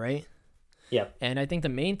that, right? Yeah. And I think the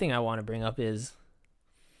main thing I want to bring up is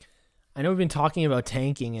I know we've been talking about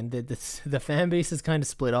tanking and the fan base is kind of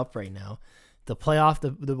split up right now.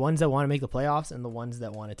 The ones that want to make the playoffs and the ones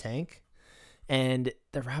that want to tank. And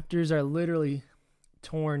the Raptors are literally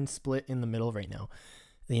split in the middle right now.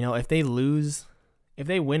 You know, if they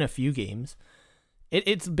win a few games,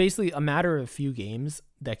 it's basically a matter of a few games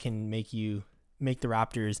that can make the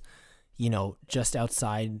Raptors, you know, just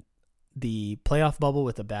outside the playoff bubble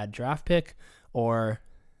with a bad draft pick, or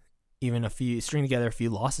even string together a few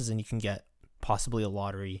losses and you can get possibly a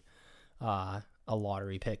lottery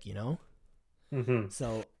pick, you know? Mm-hmm.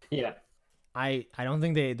 So Yeah. I don't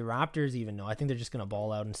think the Raptors even know. I think they're just gonna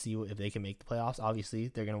ball out and see if they can make the playoffs. Obviously,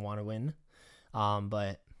 they're gonna want to win,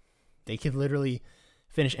 but they could literally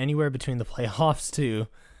finish anywhere between the playoffs to,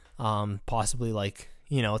 possibly like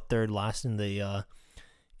third last in the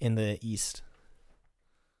East.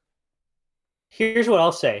 Here's what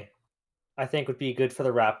I'll say. I think would be good for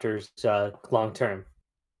the Raptors long term.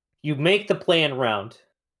 You make the play-in round,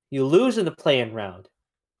 you lose in the play-in round,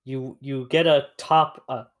 you get a top,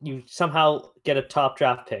 you somehow get a top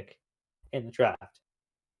draft pick in the draft.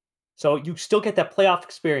 So you still get that playoff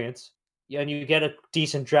experience, and you get a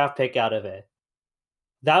decent draft pick out of it.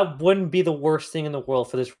 That wouldn't be the worst thing in the world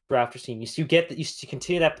for this Raptors team. You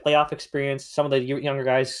continue that playoff experience. Some of the younger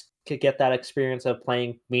guys could get that experience of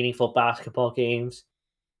playing meaningful basketball games,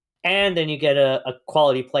 and then you get a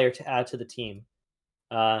quality player to add to the team.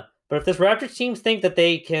 But if this Raptors teams think that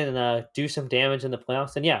they can do some damage in the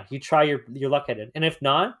playoffs, then yeah, you try your luck at it. And if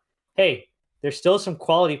not, hey, there's still some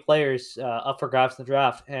quality players up for grabs in the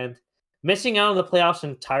draft, and missing out on the playoffs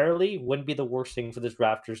entirely wouldn't be the worst thing for this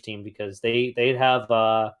Raptors team because they'd have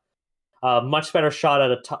a much better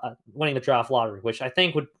shot at winning the draft lottery, which I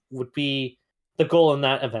think would be the goal in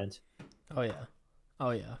that event. Oh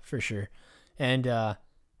yeah, for sure. And I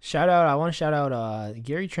want to shout out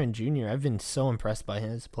Gary Trent Jr. I've been so impressed by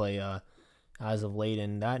his play as of late,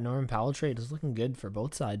 and that Norman Powell trade is looking good for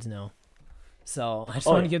both sides now. So I just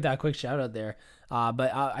want to give that quick shout out there.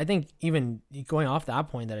 But I think even going off that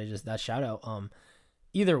point that shout out,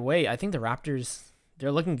 either way, I think the Raptors,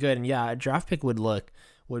 they're looking good, and yeah, a draft pick would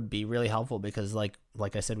be really helpful because like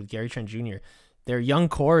I said with Gary Trent Jr., their young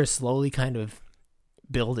core is slowly kind of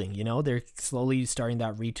building. They're slowly starting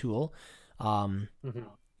that retool.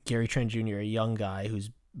 Gary Trent Jr., a young guy who's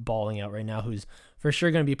balling out right now, who's for sure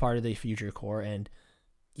going to be part of the future core. And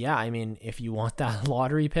yeah, I mean, if you want that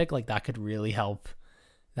lottery pick, like that could really help.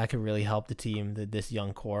 That could really help the team, this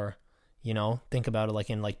young core. Think about it like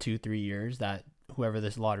in like 2-3 years that whoever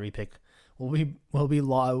this lottery pick will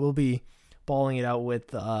be balling it out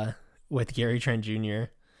with Gary Trent Jr.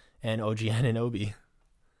 and OG Anunoby.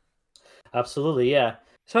 Absolutely, yeah.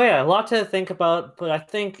 So yeah, a lot to think about, but I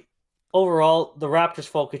think overall the Raptors'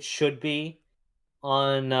 focus should be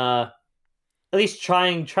on at least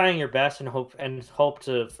trying your best and hope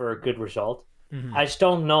for a good result. Mm-hmm. I just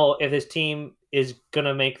don't know if this team is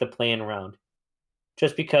gonna make the play-in round,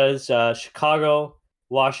 just because Chicago,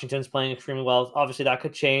 Washington's playing extremely well. Obviously, that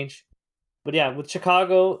could change, but yeah, with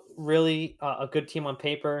Chicago really a good team on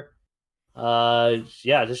paper. Yeah,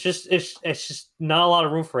 it's just not a lot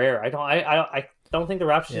of room for error. I don't think the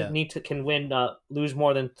Raptors can win lose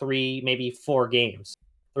more than 3, maybe 4 games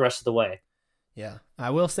the rest of the way. Yeah,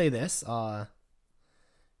 I will say this.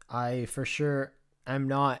 I for sure I'm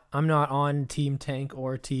not on team tank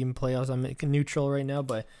or team playoffs. I'm neutral right now,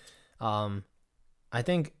 but I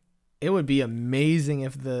think it would be amazing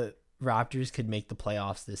if the Raptors could make the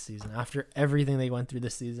playoffs this season after everything they went through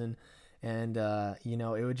this season. And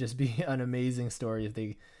it would just be an amazing story if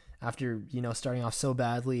they, after starting off so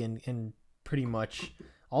badly and pretty much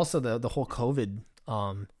also the whole COVID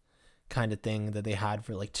kind of thing that they had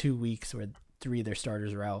for like 2 weeks where 3 of their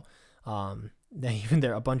starters were out, even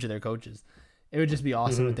a bunch of their coaches. It would just be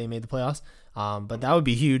awesome if they made the playoffs. But that would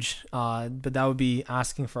be huge. But that would be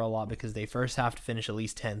asking for a lot because they first have to finish at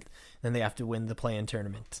least 10th, then they have to win the play-in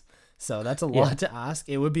tournament. So that's a lot to ask.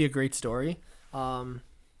 It would be a great story.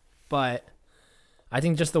 But I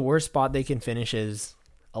think just the worst spot they can finish is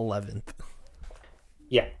 11th.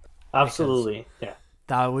 Yeah, absolutely. Yeah.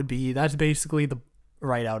 That's basically the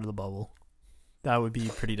right out of the bubble. That would be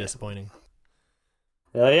pretty disappointing.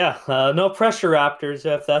 No pressure, Raptors,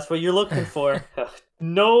 if that's what you're looking for.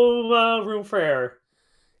 No room for error.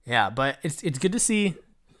 Yeah, but it's good to see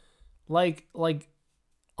like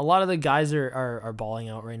a lot of the guys are balling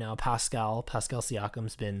out right now. Pascal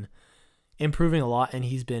Siakam's been improving a lot, and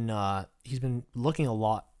he's been looking a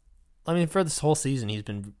lot. I mean, for this whole season, he's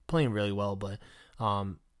been playing really well, but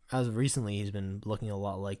as of recently, he's been looking a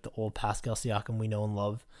lot like the old Pascal Siakam we know and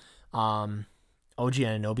love. OG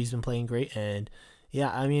Anunoby's been playing great, and yeah,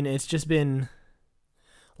 I mean, it's just been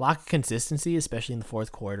lack of consistency, especially in the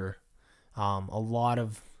fourth quarter. A lot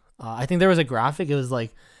of, I think there was a graphic. It was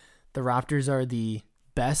like the Raptors are the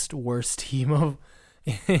best worst team of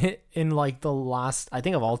in like the last, I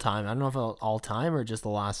think of all time. I don't know if all time or just the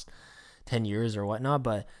last 10 years or whatnot,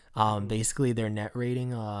 but basically their net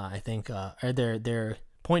rating, I think, or their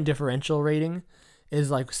point differential rating is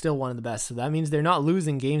like still one of the best. So that means they're not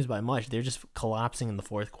losing games by much. They're just collapsing in the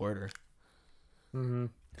fourth quarter. Mm-hmm.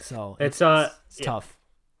 So it's tough.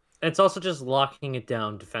 It's also just locking it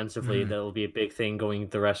down defensively. That will be a big thing going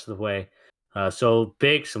the rest of the way. So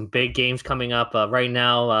some big games coming up. Right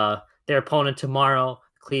now, their opponent tomorrow,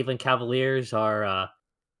 Cleveland Cavaliers, are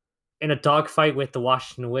in a dogfight with the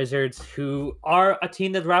Washington Wizards, who are a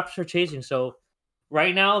team that the Raptors are chasing. So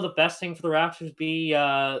right now, the best thing for the Raptors be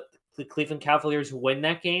the Cleveland Cavaliers win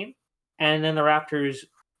that game, and then the Raptors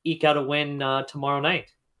eke out a win tomorrow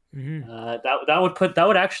night. Mm-hmm. That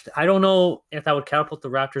would actually, I don't know if that would catapult the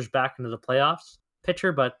Raptors back into the playoffs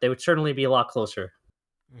picture, but they would certainly be a lot closer.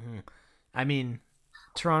 Mm-hmm. I mean,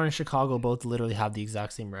 Toronto and Chicago both literally have the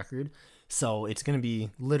exact same record, so it's going to be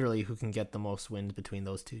literally who can get the most wins between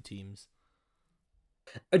those two teams.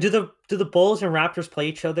 Do the Bulls and Raptors play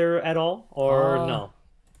each other at all, or no?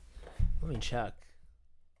 Let me check.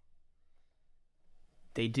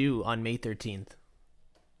 They do on May 13th.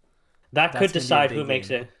 That could decide who makes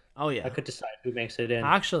it. Oh yeah, that could decide who makes it in.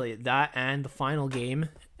 Actually, that and the final game,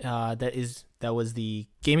 that was the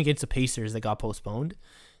game against the Pacers that got postponed.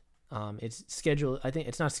 It's scheduled. I think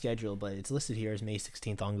it's not scheduled, but it's listed here as May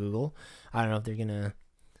 16th on Google. I don't know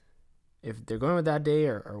if they're going with that day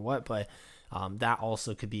or what, but that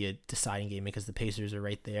also could be a deciding game because the Pacers are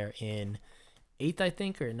right there in 8th, I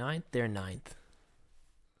think, or 9th. They're 9th.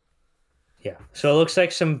 Yeah, so it looks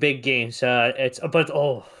like some big games. It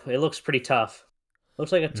looks pretty tough.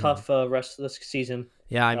 Looks like a tough rest of this season.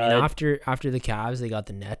 Yeah, I mean, after the Cavs, they got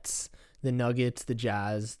the Nets, the Nuggets, the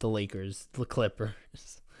Jazz, the Lakers, the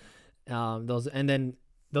Clippers. Those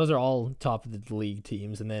are all top of the league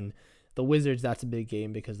teams, and then the Wizards. That's a big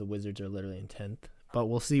game because the Wizards are literally in 10th. But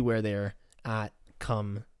we'll see where they're at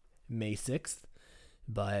come May 6th.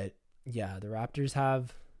 But yeah, the Raptors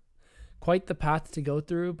have quite the path to go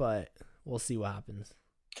through, but we'll see what happens.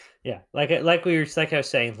 Yeah, like I was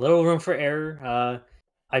saying, little room for error.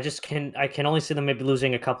 I can only see them maybe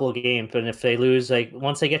losing a couple of games, but if they lose, like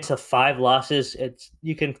once they get to 5 losses,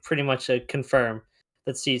 you can pretty much confirm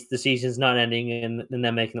that the season's not ending and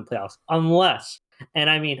them making the playoffs, unless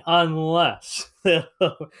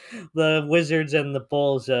the Wizards and the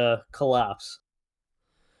Bulls collapse.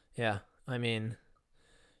 Yeah, I mean,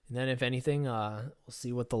 and then if anything, we'll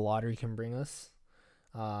see what the lottery can bring us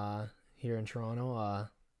here in Toronto.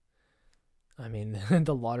 I mean,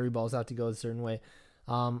 the lottery balls have to go a certain way.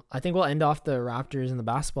 I think we'll end off the Raptors and the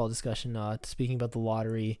basketball discussion. Speaking about the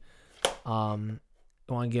lottery, I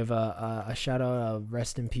want to give a shout out,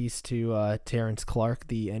 rest in peace to Terrence Clark,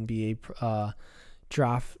 the NBA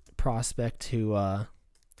draft prospect who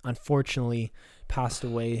unfortunately passed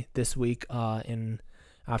away this week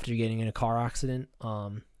after getting in a car accident.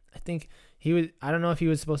 I think I don't know if he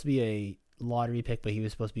was supposed to be a lottery pick, but he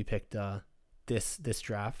was supposed to be picked this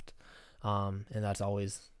draft. And that's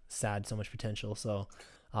always sad, so much potential. So,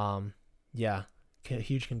 yeah,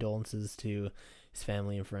 huge condolences to his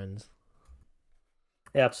family and friends.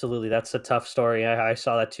 Yeah, absolutely. That's a tough story. I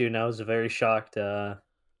saw that too, and I was very shocked. No,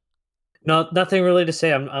 nothing really to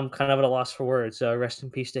say. I'm kind of at a loss for words. Rest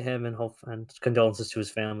in peace to him, and condolences to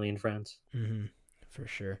his family and friends. Mm-hmm, for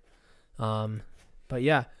sure. But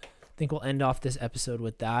yeah, I think we'll end off this episode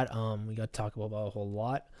with that. We got to talk about a whole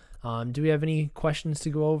lot. Do we have any questions to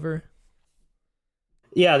go over?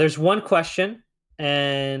 Yeah, there's one question,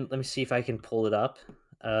 and let me see if I can pull it up.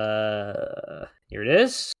 Here it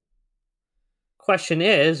is. Question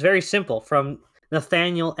is very simple from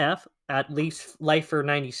Nathaniel F at Leafs Lifer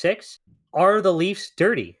 96. Are the Leafs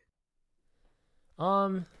dirty?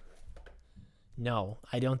 No,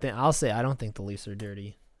 I don't think. I'll say I don't think the Leafs are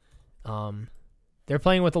dirty. They're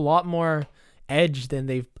playing with a lot more edge than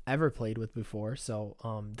they've ever played with before, so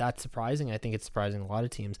that's surprising. I think it's surprising a lot of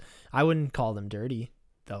teams. I wouldn't call them dirty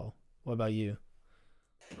though. What about you?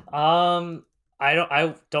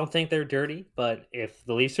 I don't think they're dirty, but if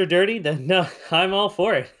the Leafs are dirty, then no, I'm all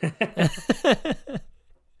for it.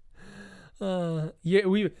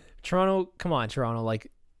 Yeah, Toronto. Come on, Toronto.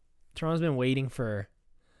 Like Toronto's been waiting for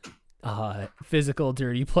physical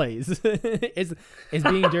dirty plays. is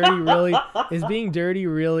being dirty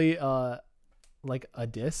really like a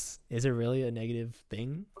diss? Is it really a negative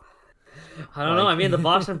thing? I don't know. I mean, the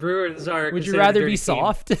Boston Bruins are. Would you rather be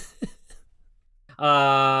soft?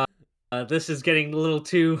 This is getting a little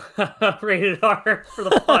too rated R for the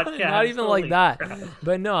podcast. Not even like that.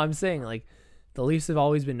 But no, I'm saying like the Leafs have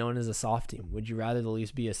always been known as a soft team. Would you rather the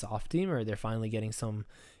Leafs be a soft team, or they're finally getting some?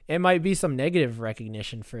 It might be some negative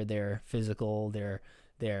recognition for their physical, their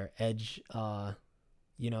edge,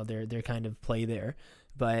 their kind of play there.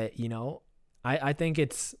 But I think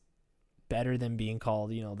it's better than being called,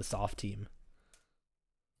 the soft team.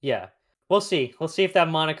 Yeah. We'll see. We'll see if that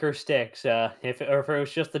moniker sticks. If it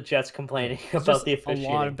was just the Jets complaining about the officiating.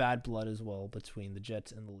 A lot of bad blood as well between the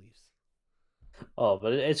Jets and the Leafs. Oh,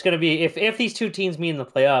 but it's gonna be if these two teams meet in the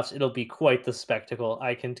playoffs, it'll be quite the spectacle.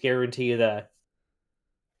 I can guarantee you that.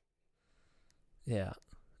 Yeah.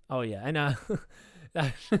 Oh yeah, and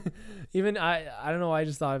even I don't know why I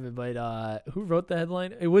just thought of it, but who wrote the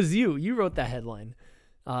headline? It was you. You wrote that headline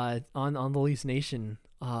on the Leafs Nation.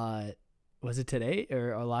 Was it today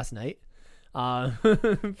or last night?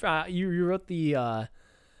 You wrote the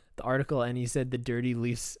article and you said the dirty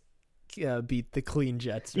Leafs beat the clean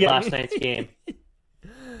Jets. Right? Yeah, last night's game.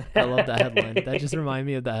 I love that headline. That just reminded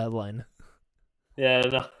me of that headline. Yeah,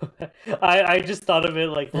 no. I just thought of it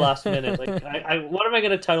like last minute. Like, what am I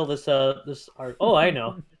gonna title this this art? Oh, I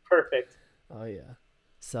know. Perfect. Oh yeah.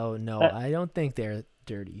 So no, That- I don't think they're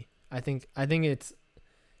dirty. I think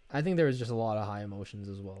there was just a lot of high emotions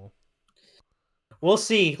as well. We'll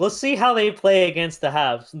see. Let's see how they play against the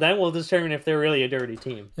Habs. Then we'll determine if they're really a dirty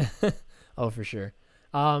team. Oh, for sure.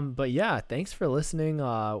 But yeah, thanks for listening.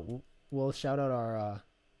 We'll shout out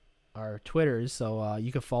our Twitters, so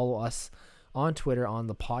you can follow us on Twitter on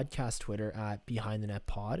the podcast Twitter at Behind the Net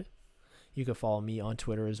Pod. You can follow me on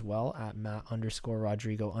Twitter as well at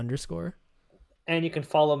Matt_Rodrigo_. And you can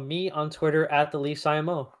follow me on Twitter at the Leafs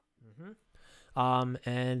IMO.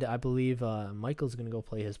 And I believe Michael's gonna go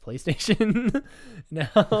play his PlayStation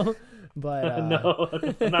now. But No,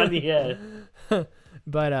 not yet.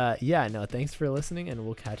 But yeah, no, thanks for listening, and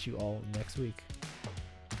we'll catch you all next week.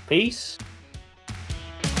 Peace.